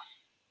do. But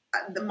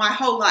our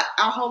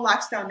whole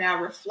lifestyle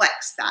now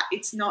reflects that.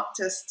 It's not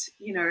just,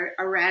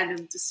 a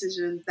random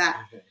decision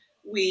that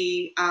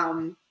we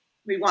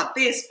want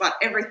this, but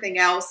everything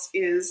else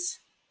is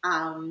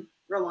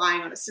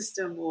relying on a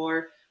system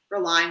or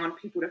relying on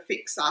people to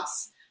fix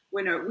us.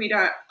 We're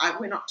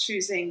not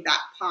choosing that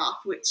path,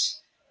 which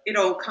it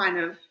all kind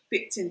of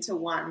fits into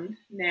one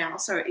now.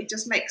 So it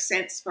just makes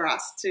sense for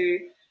us to,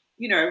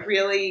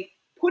 really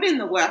put in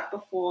the work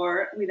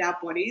before with our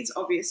bodies,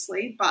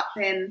 obviously, but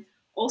then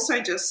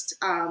also just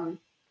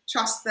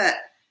trust that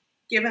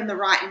given the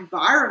right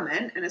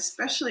environment, and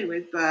especially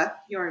with birth,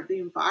 the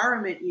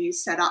environment you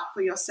set up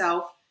for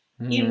yourself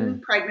in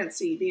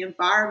pregnancy, the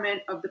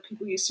environment of the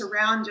people you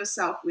surround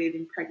yourself with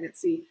in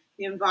pregnancy,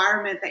 the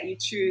environment that you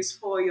choose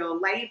for your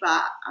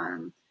labor,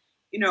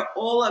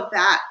 all of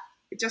that,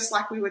 just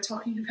like we were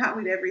talking about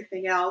with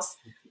everything else,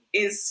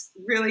 is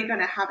really going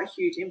to have a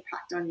huge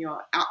impact on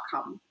your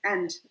outcome.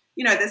 And,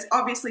 there's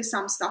obviously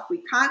some stuff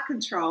we can't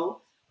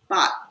control,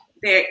 but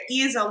there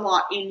is a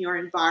lot in your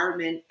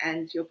environment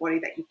and your body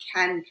that you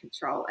can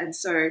control. And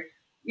so,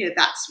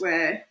 that's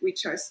where we're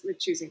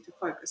choosing to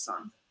focus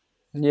on.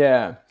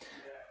 Yeah,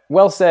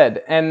 well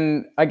said.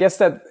 And I guess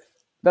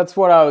that's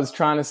what I was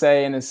trying to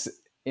say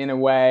in a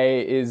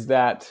way, is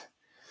that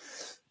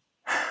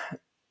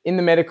in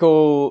the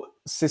medical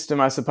system,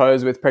 I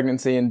suppose, with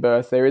pregnancy and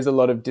birth, there is a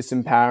lot of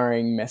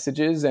disempowering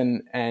messages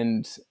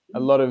and a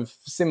lot of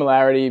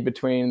similarity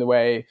between the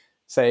way,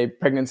 say,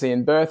 pregnancy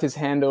and birth is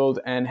handled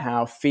and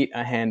how feet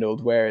are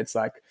handled, where it's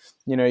like,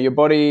 your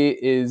body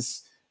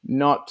is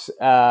not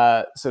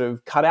sort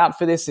of cut out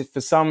for this. If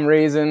for some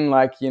reason,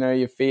 like,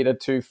 your feet are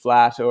too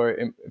flat, or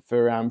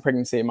for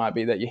pregnancy, it might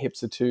be that your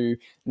hips are too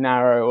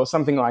narrow or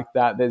something like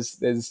that.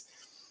 There's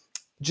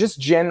just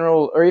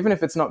general, or even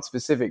if it's not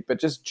specific, but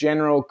just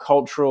general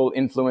cultural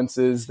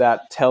influences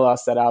that tell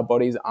us that our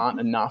bodies aren't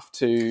enough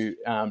to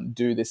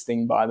do this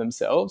thing by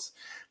themselves.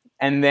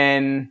 And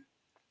then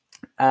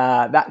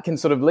that can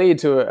sort of lead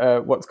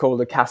to what's called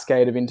a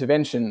cascade of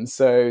interventions.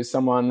 So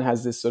someone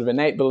has this sort of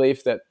innate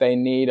belief that they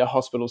need a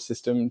hospital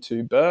system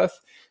to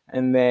birth,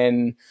 and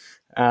then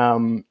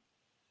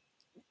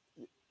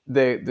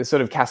the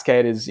sort of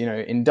cascade is,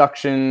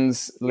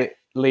 inductions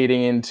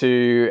leading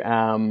into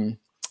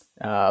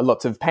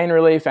lots of pain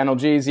relief,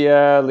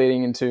 analgesia,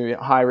 leading into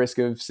high risk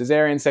of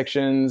cesarean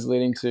sections,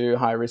 leading to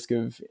high risk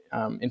of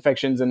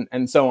infections,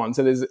 and so on.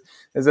 So there's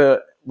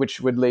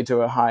which would lead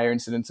to a higher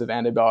incidence of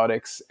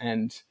antibiotics.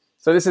 And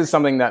so this is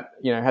something that,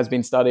 has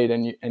been studied,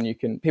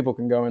 and people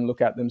can go and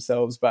look at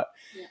themselves. But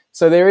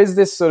so there is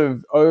this sort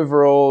of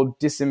overall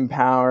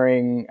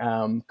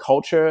disempowering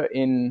culture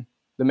in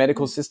the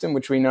medical system,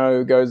 which we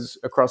know goes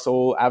across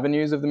all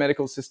avenues of the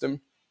medical system.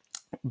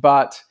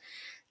 But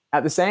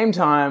at the same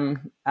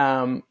time,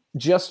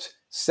 just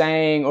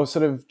saying, or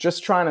sort of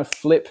just trying to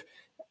flip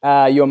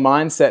your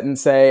mindset and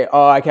say,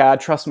 oh, okay, I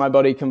trust my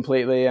body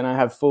completely and I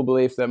have full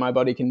belief that my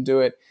body can do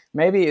it,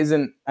 maybe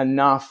isn't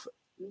enough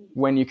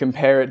when you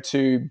compare it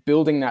to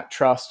building that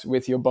trust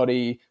with your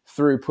body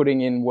through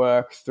putting in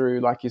work,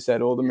 through, like you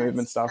said, all the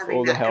movement stuff,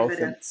 all the health.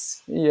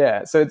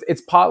 So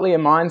it's partly a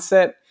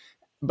mindset,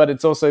 but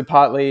it's also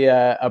partly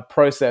a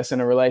process and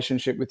a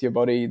relationship with your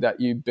body that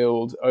you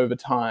build over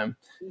time.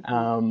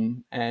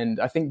 And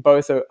I think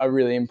both are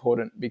really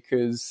important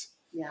because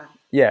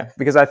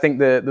I think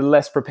the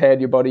less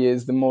prepared your body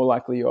is, the more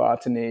likely you are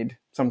to need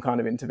some kind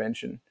of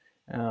intervention.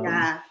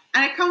 And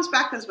it comes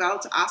back as well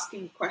to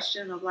asking the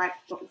question of like,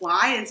 but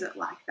why is it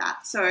like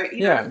that? So,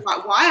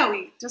 like, why are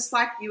we, just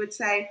like you would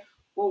say,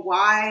 well,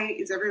 why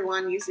is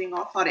everyone using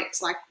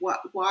orthotics? Like,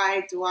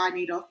 why do I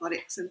need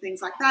orthotics and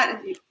things like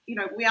that? And,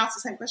 we ask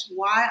the same question,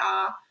 why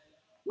are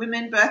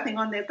women birthing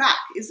on their back?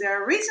 Is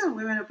there a reason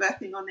women are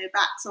birthing on their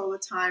backs all the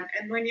time?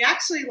 And when you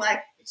actually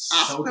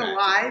ask them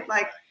why,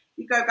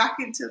 you go back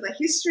into the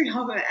history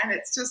of it, and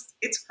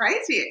it's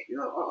crazy.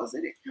 What was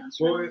it?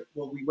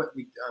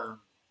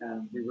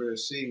 We were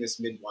seeing this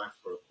midwife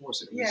for a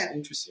course, and it was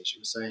interesting. She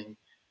was saying,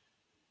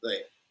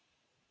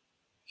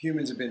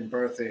 humans have been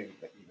birthing,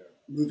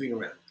 moving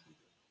around,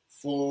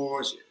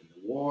 floors, in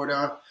the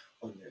water,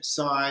 on their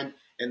side,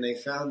 and they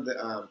found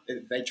that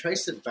they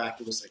traced it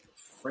back. It was like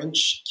a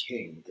French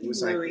king. It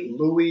was Louis. Like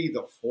Louis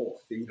the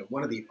IV,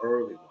 one of the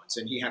early ones,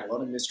 and he had a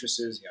lot of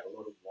mistresses. He had a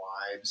lot of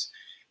wives,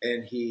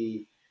 and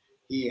he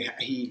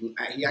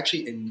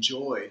actually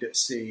enjoyed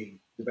seeing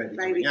the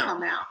baby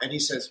come out. And he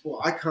says,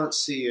 well, I can't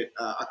see it.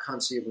 I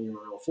can't see it when you're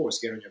on all fours.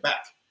 Get on your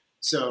back.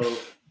 So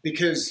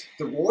because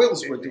the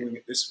royals were doing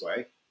it this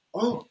way,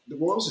 the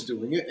royals are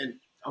doing it, and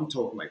I'm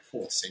talking like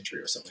 4th century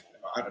or something.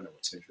 I don't know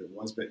what century it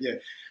was, but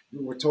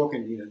we were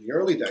talking, in the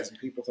early days, and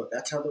people thought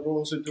that's how the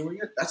royals are doing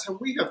it. That's how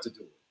we have to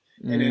do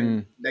it. And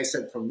then they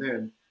said from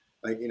then,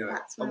 a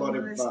lot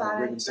of women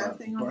started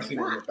birthing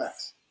on their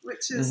backs.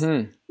 Which is,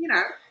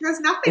 has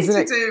nothing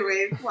to do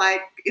with,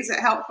 is it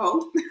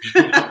helpful?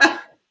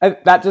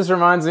 That just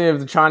reminds me of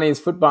the Chinese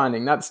foot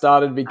binding. That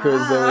started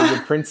because there was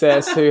a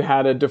princess who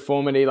had a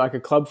deformity, like a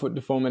clubfoot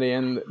deformity,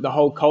 and the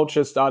whole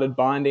culture started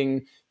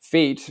binding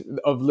feet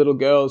of little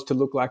girls to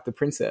look like the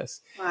princess.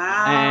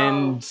 Wow.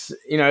 And,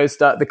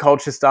 the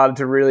culture started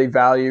to really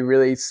value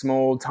really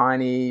small,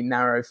 tiny,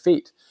 narrow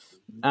feet.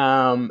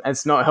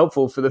 It's not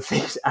helpful for the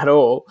feet at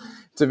all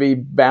to be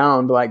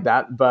bound like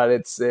that, but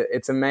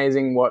it's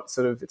amazing what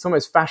sort of, it's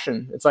almost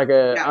fashion. It's like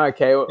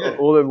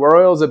all the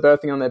royals are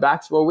birthing on their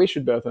backs. Well, we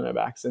should birth on our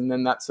backs. And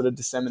then that sort of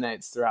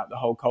disseminates throughout the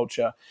whole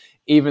culture,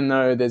 even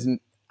though there's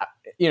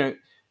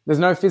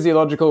no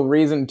physiological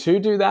reason to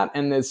do that.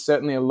 And there's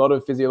certainly a lot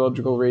of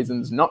physiological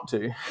reasons not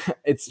to.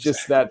 It's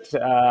just that,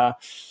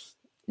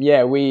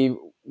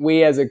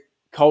 we as a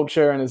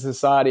culture and as a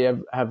society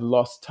have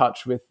lost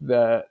touch with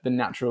the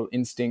natural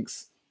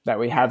instincts that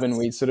we have, and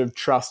we sort of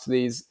trust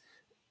these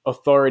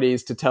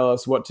authorities to tell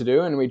us what to do,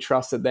 and we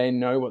trust that they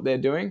know what they're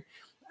doing.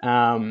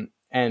 And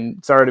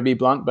sorry to be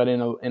blunt, but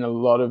in a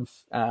lot of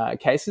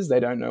cases, they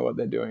don't know what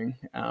they're doing,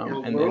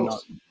 and they're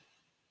not.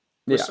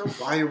 We're so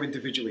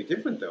bio-individually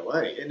different, though,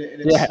 eh? And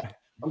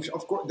it's,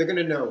 of course, they're going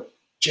to know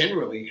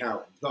generally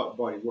how the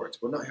body works,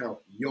 but not how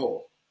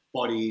your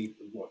body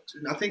works.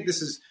 And I think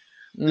this is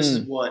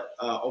what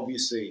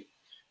obviously,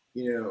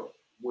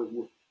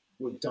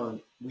 we've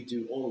done. We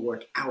do all the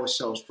work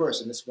ourselves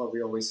first, and that's what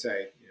we always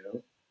say.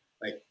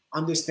 Like,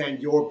 understand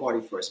your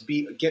body first.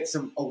 Get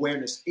some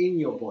awareness in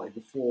your body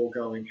before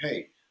going,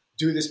 hey,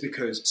 do this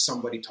because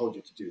somebody told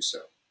you to do so.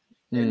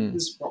 And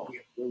this is what we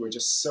were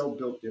just so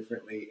built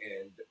differently,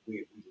 and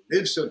we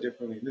live so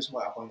differently. And this is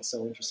why I find it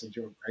so interesting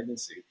during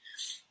pregnancy.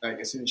 Like,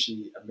 as soon as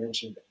she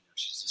mentioned that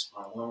she's just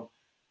far along,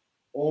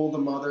 all the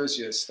mothers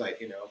just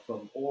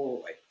from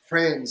all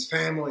friends,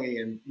 family,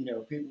 and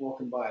people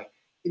walking by,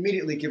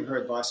 immediately give her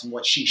advice on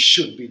what she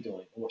should be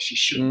doing or what she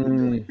shouldn't be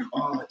doing.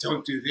 Oh,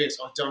 don't do this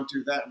or don't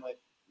do that. I'm like,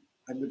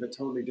 I live a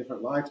totally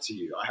different life to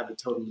you. I have a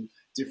totally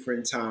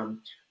different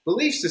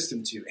belief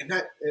system to you. And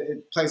that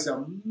it plays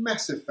a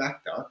massive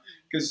factor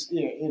because,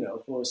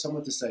 for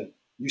someone to say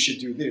you should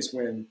do this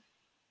when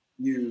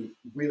you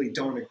really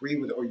don't agree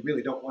with it or you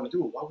really don't want to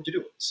do it, why would you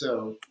do it?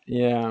 So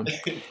yeah,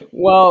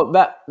 well,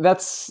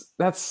 that's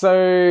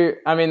so,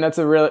 I mean, that's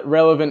a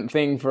relevant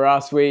thing for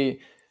us. We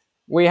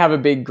have a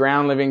big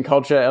ground living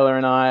culture, Ella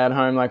and I, at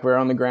home. Like, we're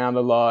on the ground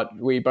a lot.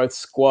 We both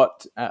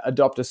squat,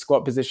 adopt a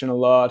squat position a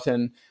lot.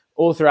 And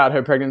all throughout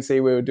her pregnancy,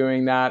 we were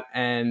doing that.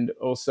 And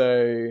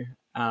also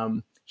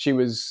she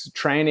was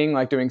training,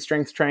 like doing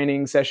strength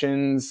training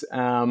sessions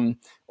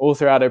all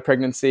throughout her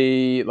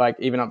pregnancy, like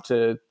even up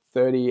to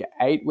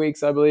 38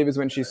 weeks, I believe, is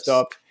when she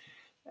stopped.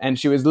 And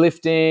she was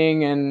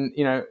lifting and,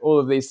 all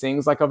of these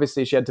things. Like,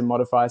 obviously she had to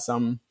modify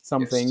some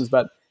things,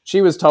 but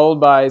she was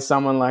told by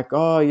someone like,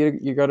 oh,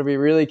 you got to be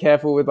really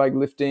careful with like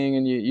lifting,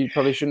 and you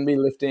probably shouldn't be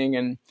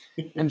lifting.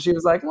 And she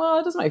was like, well,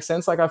 it doesn't make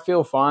sense. Like, I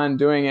feel fine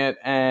doing it.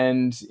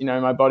 And,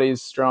 my body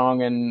is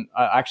strong. And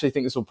I actually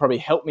think this will probably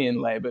help me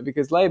in labor,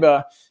 because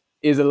labor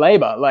is a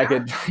labor. Like,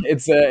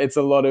 it's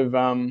a lot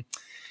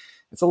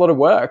of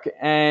work.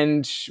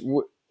 And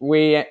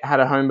we had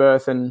a home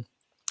birth, and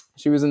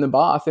she was in the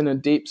bath in a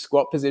deep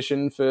squat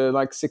position for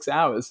like 6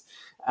 hours.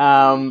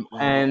 And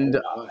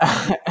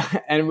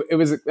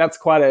that's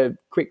quite a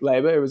quick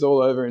labor. It was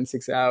all over in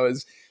 6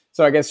 hours.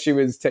 So I guess she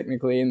was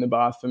technically in the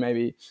bath for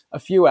maybe a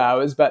few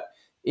hours, but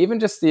even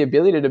just the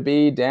ability to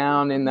be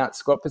down in that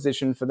squat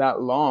position for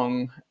that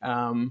long,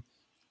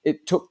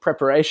 it took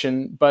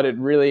preparation, but it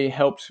really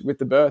helped with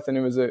the birth. And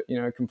it was a,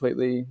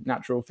 completely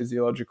natural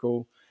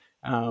physiological,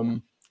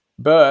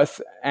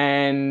 birth.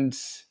 And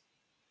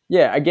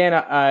yeah, again,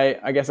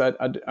 I guess I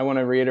want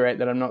to reiterate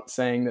that I'm not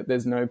saying that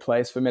there's no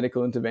place for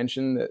medical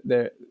intervention.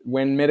 That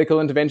when medical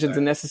interventions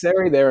are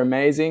necessary, they're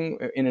amazing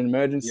in an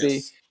emergency.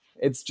 Yes.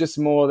 It's just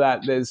more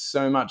that there's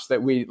so much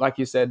that we, like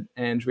you said,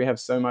 Ange, we have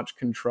so much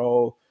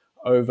control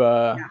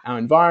over our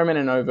environment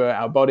and over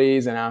our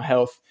bodies and our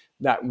health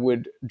that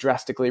would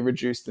drastically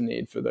reduce the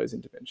need for those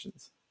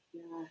interventions.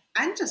 Yeah,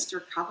 and just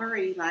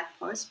recovery, like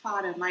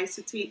postpartum. I used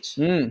to teach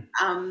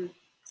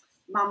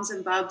mums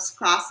and bubs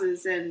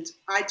classes, and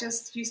I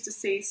just used to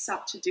see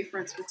such a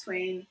difference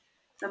between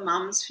the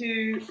mums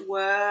who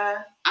were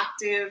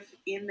active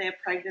in their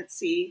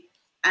pregnancy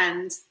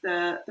and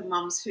the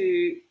mums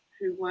who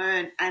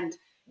weren't. And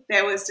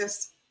there was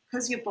just,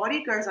 because your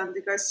body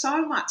undergoes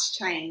so much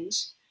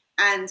change,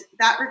 and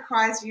that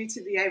requires you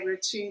to be able to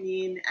tune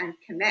in and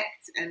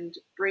connect and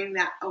bring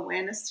that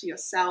awareness to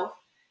yourself.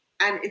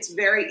 And it's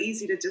very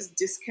easy to just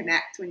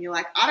disconnect when you're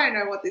like, I don't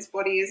know what this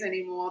body is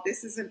anymore.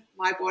 This isn't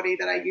my body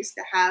that I used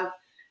to have.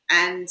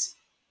 And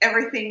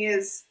everything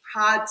is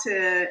hard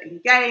to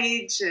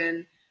engage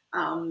and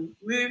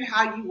move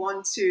how you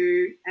want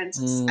to. And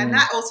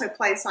that also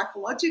plays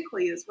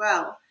psychologically as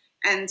well.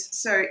 And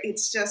so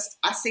it's just,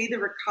 I see the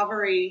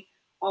recovery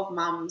of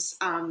mums.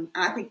 And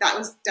I think that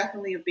was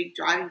definitely a big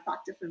driving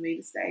factor for me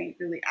to stay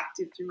really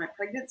active through my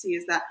pregnancy,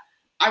 is that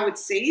I would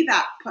see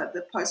that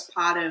the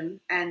postpartum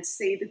and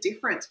see the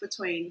difference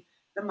between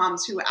the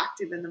mums who were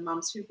active and the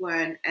mums who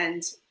weren't.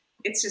 And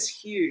it's just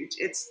huge.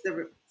 It's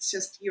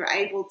just you're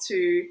able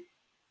to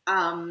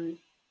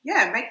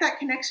make that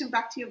connection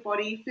back to your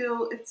body.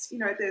 Feel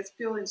there's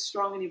feeling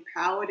strong and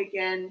empowered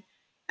again.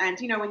 And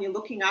when you're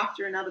looking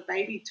after another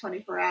baby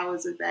 24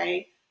 hours a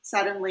day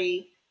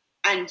suddenly,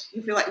 and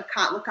you feel like you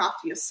can't look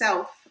after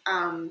yourself,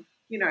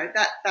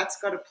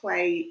 that's got to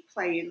play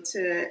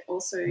into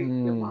also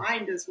your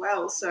mind as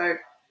well. So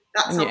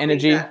that's and your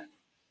energy.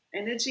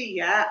 Energy,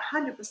 yeah,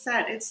 100%.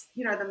 It's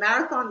the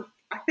marathon,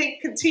 I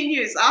think,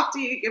 continues after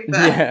you give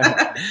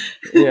birth.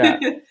 Yeah.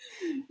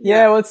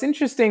 Well, it's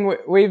interesting.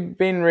 We've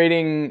been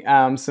reading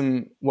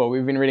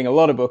we've been reading a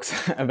lot of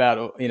books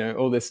about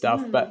all this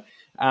stuff, but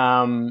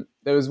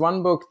there was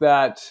one book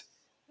that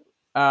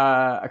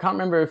I can't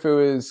remember if it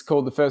was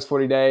called The First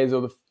 40 Days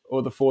or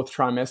the Fourth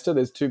Trimester.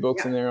 There's two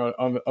books in there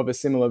of a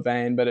similar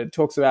vein, but it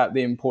talks about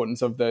the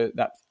importance of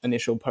that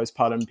initial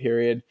postpartum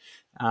period,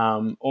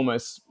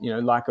 almost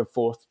like a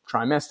fourth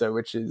trimester,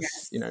 which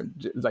is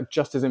like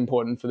just as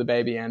important for the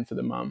baby and for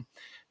the mum.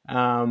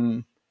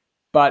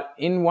 But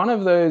in one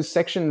of those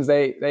sections,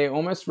 they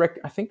almost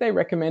I think they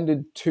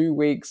recommended 2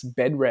 weeks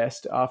bed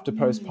rest after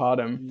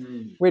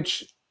postpartum,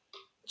 which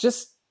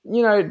just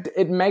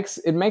it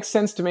makes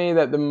sense to me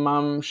that the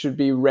mum should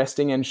be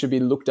resting and should be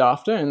looked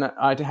after, and that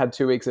I had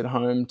 2 weeks at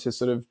home to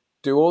sort of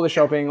do all the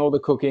shopping, all the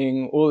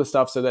cooking, all the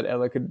stuff so that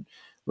Ella could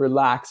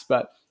relax.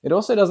 But it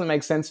also doesn't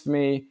make sense for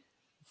me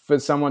for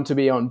someone to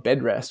be on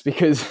bed rest,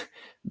 because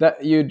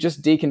that you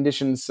just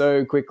decondition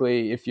so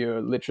quickly if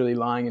you're literally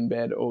lying in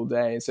bed all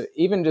day. So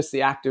even just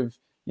the act of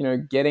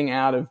getting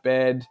out of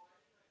bed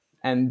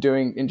and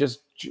just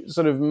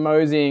sort of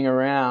moseying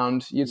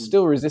around, you're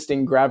still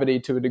resisting gravity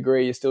to a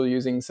degree. You're still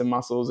using some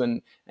muscles,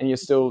 and you're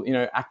still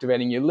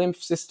activating your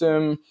lymph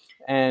system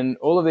and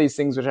all of these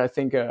things, which I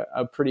think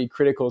are pretty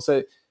critical.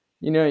 So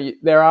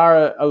there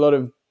are a lot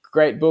of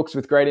great books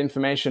with great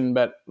information,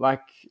 but like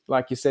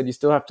you said, you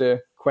still have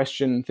to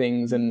question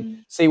things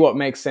and see what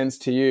makes sense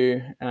to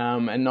you,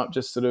 and not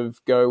just sort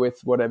of go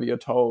with whatever you're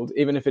told,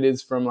 even if it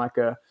is from like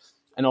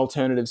an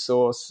alternative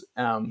source.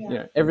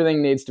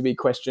 Everything needs to be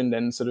questioned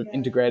and sort of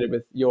integrated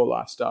with your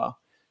lifestyle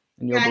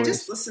and your beliefs.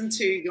 Just listen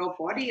to your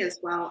body as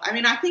well. I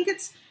mean, I think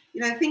it's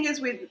the thing is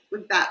with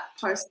that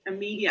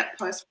immediate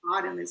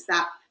postpartum is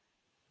that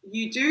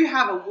you do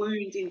have a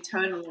wound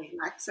internally,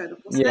 like, so the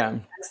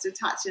placenta has to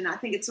touch, and I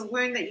think it's a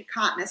wound that you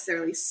can't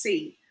necessarily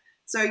see.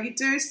 So you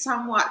do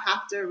somewhat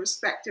have to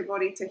respect your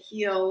body to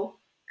heal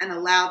and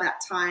allow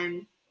that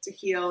time to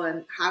heal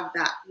and have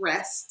that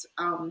rest.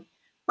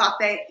 But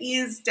there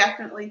is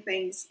definitely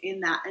things in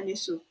that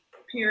initial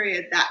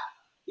period that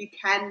you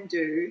can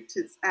do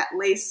to at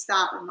least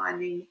start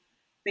reminding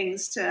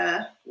things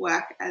to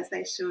work as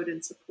they should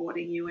and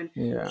supporting you. And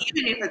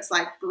even if it's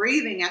like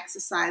breathing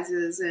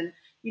exercises and,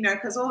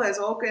 because all those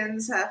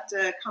organs have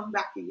to come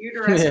back in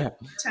uterus and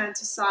return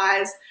to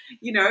size,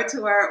 to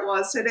where it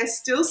was. So there's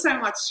still so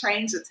much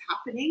change that's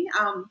happening.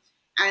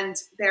 And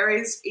there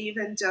is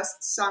even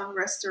just some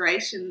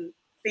restoration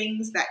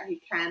things that you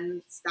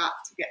can start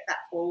to get that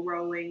ball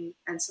rolling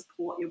and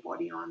support your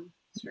body on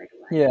straight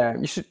away. Yeah,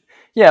 you should.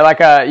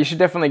 You should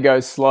definitely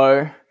go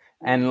slow.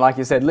 And like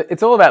you said,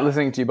 it's all about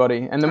listening to your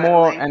body. And the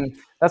more, and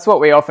that's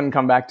what we often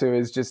come back to,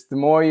 is just the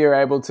more you're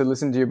able to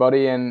listen to your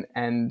body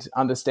and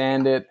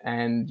understand it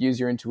and use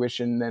your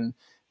intuition, then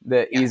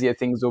the easier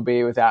things will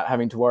be without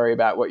having to worry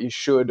about what you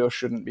should or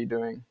shouldn't be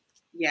doing.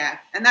 Yeah,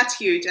 and that's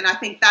huge. And I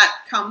think that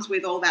comes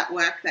with all that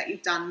work that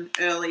you've done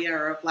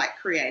earlier of like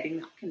creating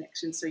that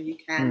connection, so you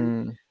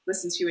can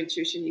listen to your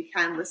intuition, you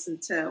can listen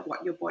to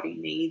what your body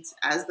needs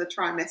as the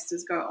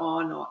trimesters go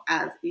on, or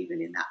as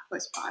even in that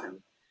postpartum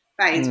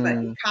phase. But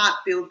you can't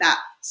build that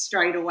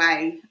straight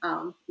away.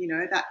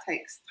 That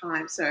takes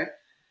time. So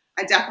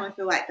I definitely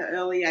feel like the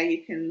earlier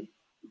you can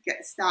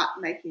start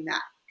making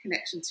that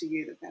connection to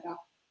you, the better.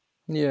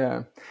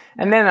 Yeah.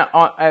 And then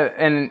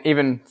and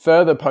even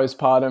further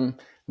postpartum,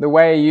 the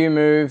way you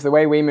move, the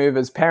way we move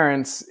as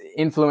parents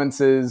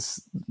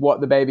influences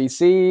what the baby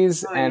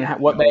sees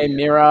what they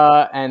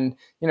mirror. And,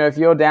 if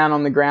you're down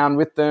on the ground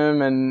with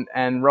them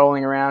and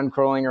rolling around,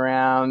 crawling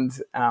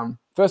around,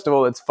 first of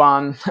all, it's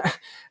fun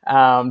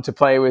to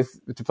play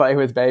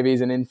with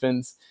babies and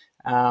infants.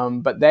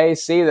 But they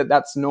see that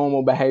that's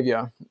normal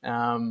behavior.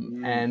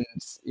 And,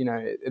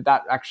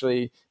 that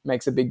actually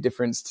makes a big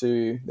difference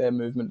to their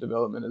movement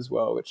development as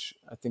well, which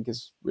I think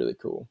is really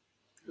cool.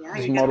 Yeah,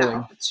 you get that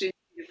opportunity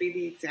to be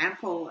the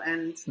example,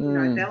 and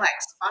they're like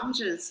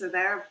sponges, so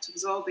they're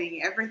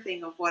absorbing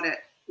everything of what a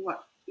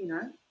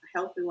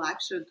healthy life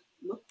should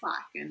look like,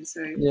 and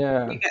so you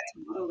get to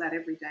model that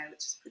every day, which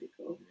is pretty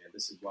cool. Yeah,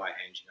 this is why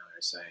Angie and I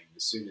are saying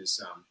as soon as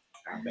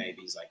our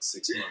baby's like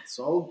 6 months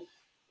old,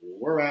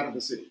 we're out of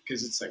the city,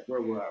 because it's like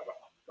where we're at. Oh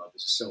my God,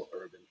 this is so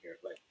urban here.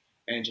 Like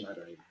Angie and I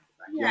don't even have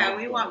a backyard. Yeah,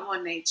 we want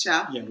more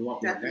nature. Yeah, we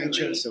want more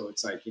nature. So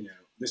it's like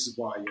this is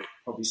why you'll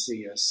probably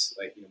see us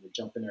like we'll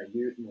jump in our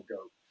ute and we'll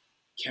go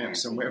camp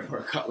somewhere for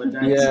a couple of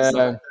days.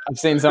 Yeah, I've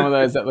seen some of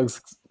those. That looks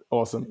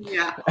awesome.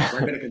 Yeah, we're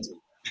gonna continue.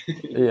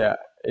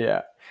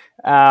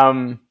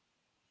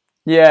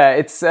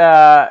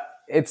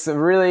 It's a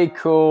really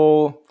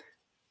cool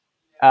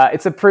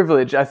it's a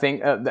privilege, I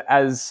think,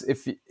 as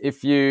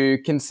if you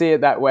can see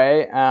it that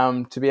way,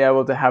 to be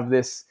able to have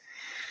this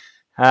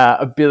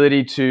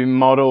ability to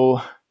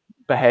model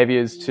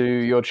behaviors to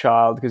your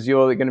child, because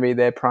you're going to be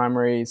their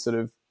primary sort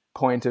of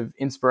point of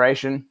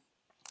inspiration.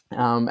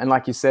 And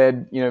like you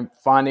said,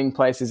 finding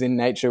places in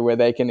nature where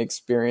they can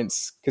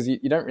experience, because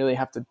you don't really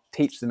have to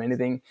teach them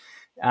anything.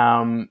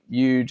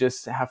 You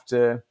just have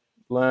to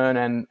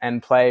learn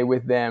and play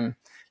with them,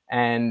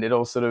 and it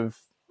all sort of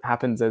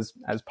happens as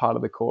part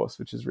of the course,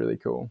 which is really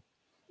cool.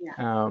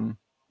 Yeah.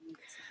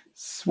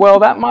 Well,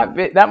 that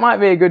might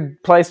be a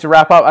good place to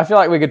wrap up. I feel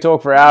like we could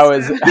talk for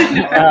hours,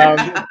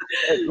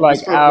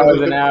 like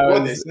hours and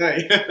hours.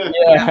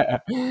 Yeah.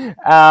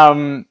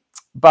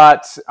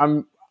 But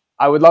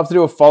I would love to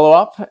do a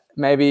follow-up,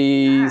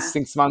 maybe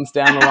 6 months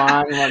down the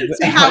line.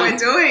 See how we're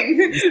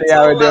doing. See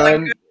how we're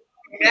doing. Like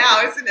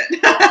now, isn't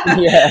it?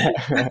 Yeah.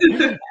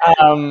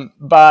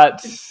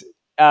 But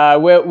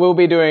we'll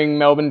be doing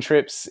Melbourne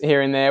trips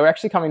here and there. We're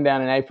actually coming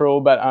down in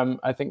April, but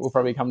I think we'll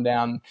probably come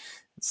down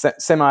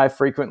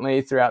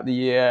semi-frequently throughout the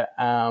year.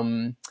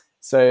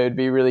 So it'd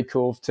be really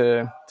cool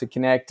to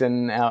connect,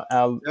 and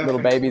our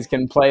little babies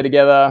can play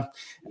together.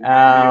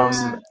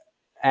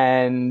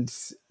 And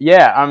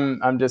yeah,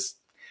 I'm just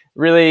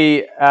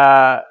really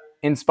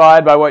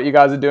inspired by what you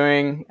guys are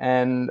doing,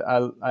 and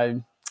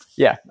I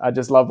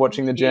just love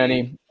watching the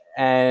journey.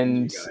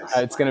 And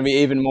it's going to be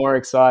even more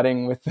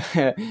exciting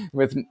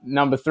with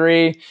number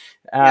 3.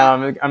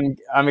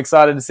 I'm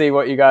excited to see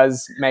what you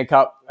guys make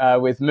up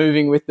with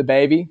moving with the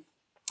baby.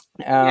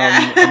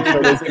 I'm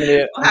sure there's going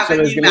to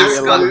be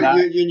a lot of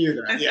that. You knew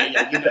that.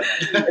 Yeah, you know.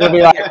 It'll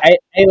be like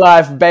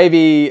A-Life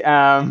baby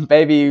movement,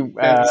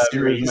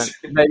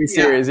 baby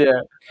series,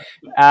 yeah.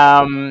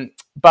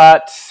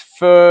 But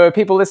for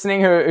people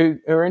listening who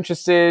are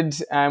interested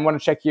and want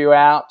to check you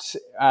out,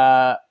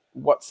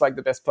 what's like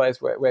the best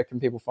place? Where can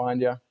people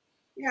find you?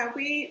 Yeah,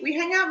 we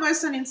hang out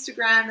most on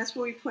Instagram. That's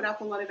where we put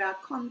up a lot of our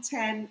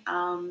content.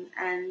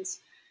 And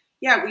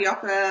yeah, we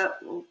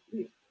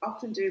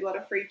often do a lot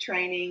of free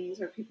trainings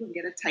where people can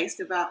get a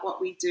taste about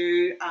what we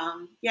do.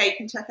 You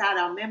can check out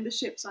our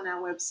memberships on our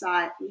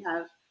website. We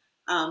have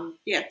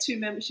 2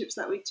 memberships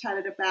that we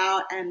chatted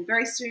about, and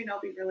very soon I'll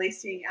be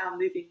releasing our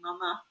Moving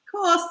Mama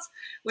course,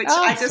 which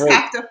I just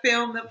have to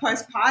film the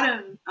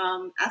postpartum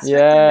aspect of it.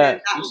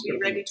 That will be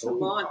ready to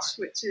launch,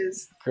 which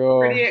is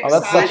pretty exciting. Oh,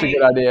 that's such a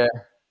good idea.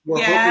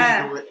 We're hoping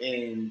to do it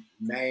in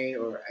May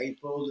or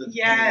April,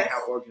 depending on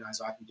how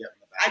organized I can get on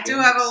the back I do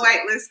have a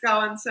wait list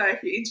going, so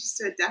if you're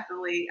interested,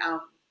 definitely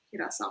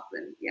hit us up,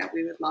 and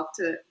we would love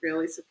to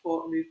really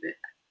support movement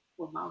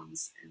for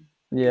mums.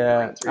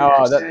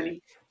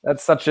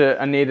 That's such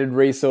a needed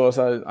resource.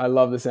 I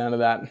love the sound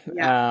of that.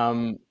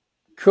 Yeah.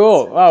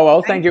 Cool. Oh,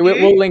 well, thank you.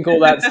 We'll link all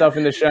that stuff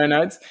in the show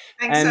notes.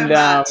 Thanks so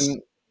much.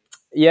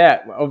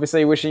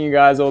 Obviously wishing you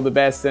guys all the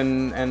best,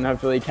 and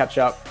hopefully catch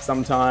up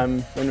sometime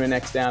when we're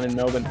next down in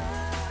Melbourne.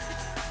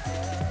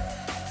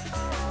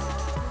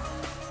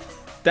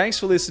 Thanks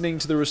for listening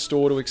to the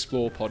Restore to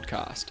Explore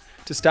podcast.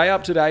 To stay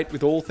up to date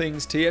with all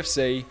things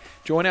TFC,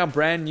 join our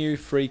brand new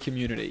free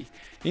community.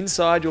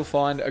 Inside, you'll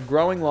find a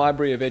growing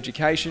library of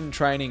education,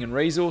 training and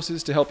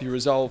resources to help you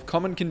resolve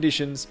common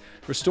conditions,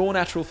 restore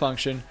natural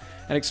function,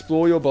 and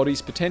explore your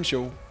body's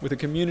potential, with a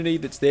community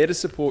that's there to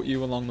support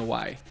you along the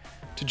way.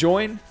 To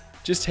join,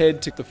 just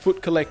head to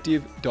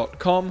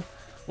thefootcollective.com,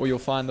 or you'll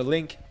find the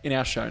link in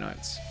our show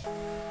notes.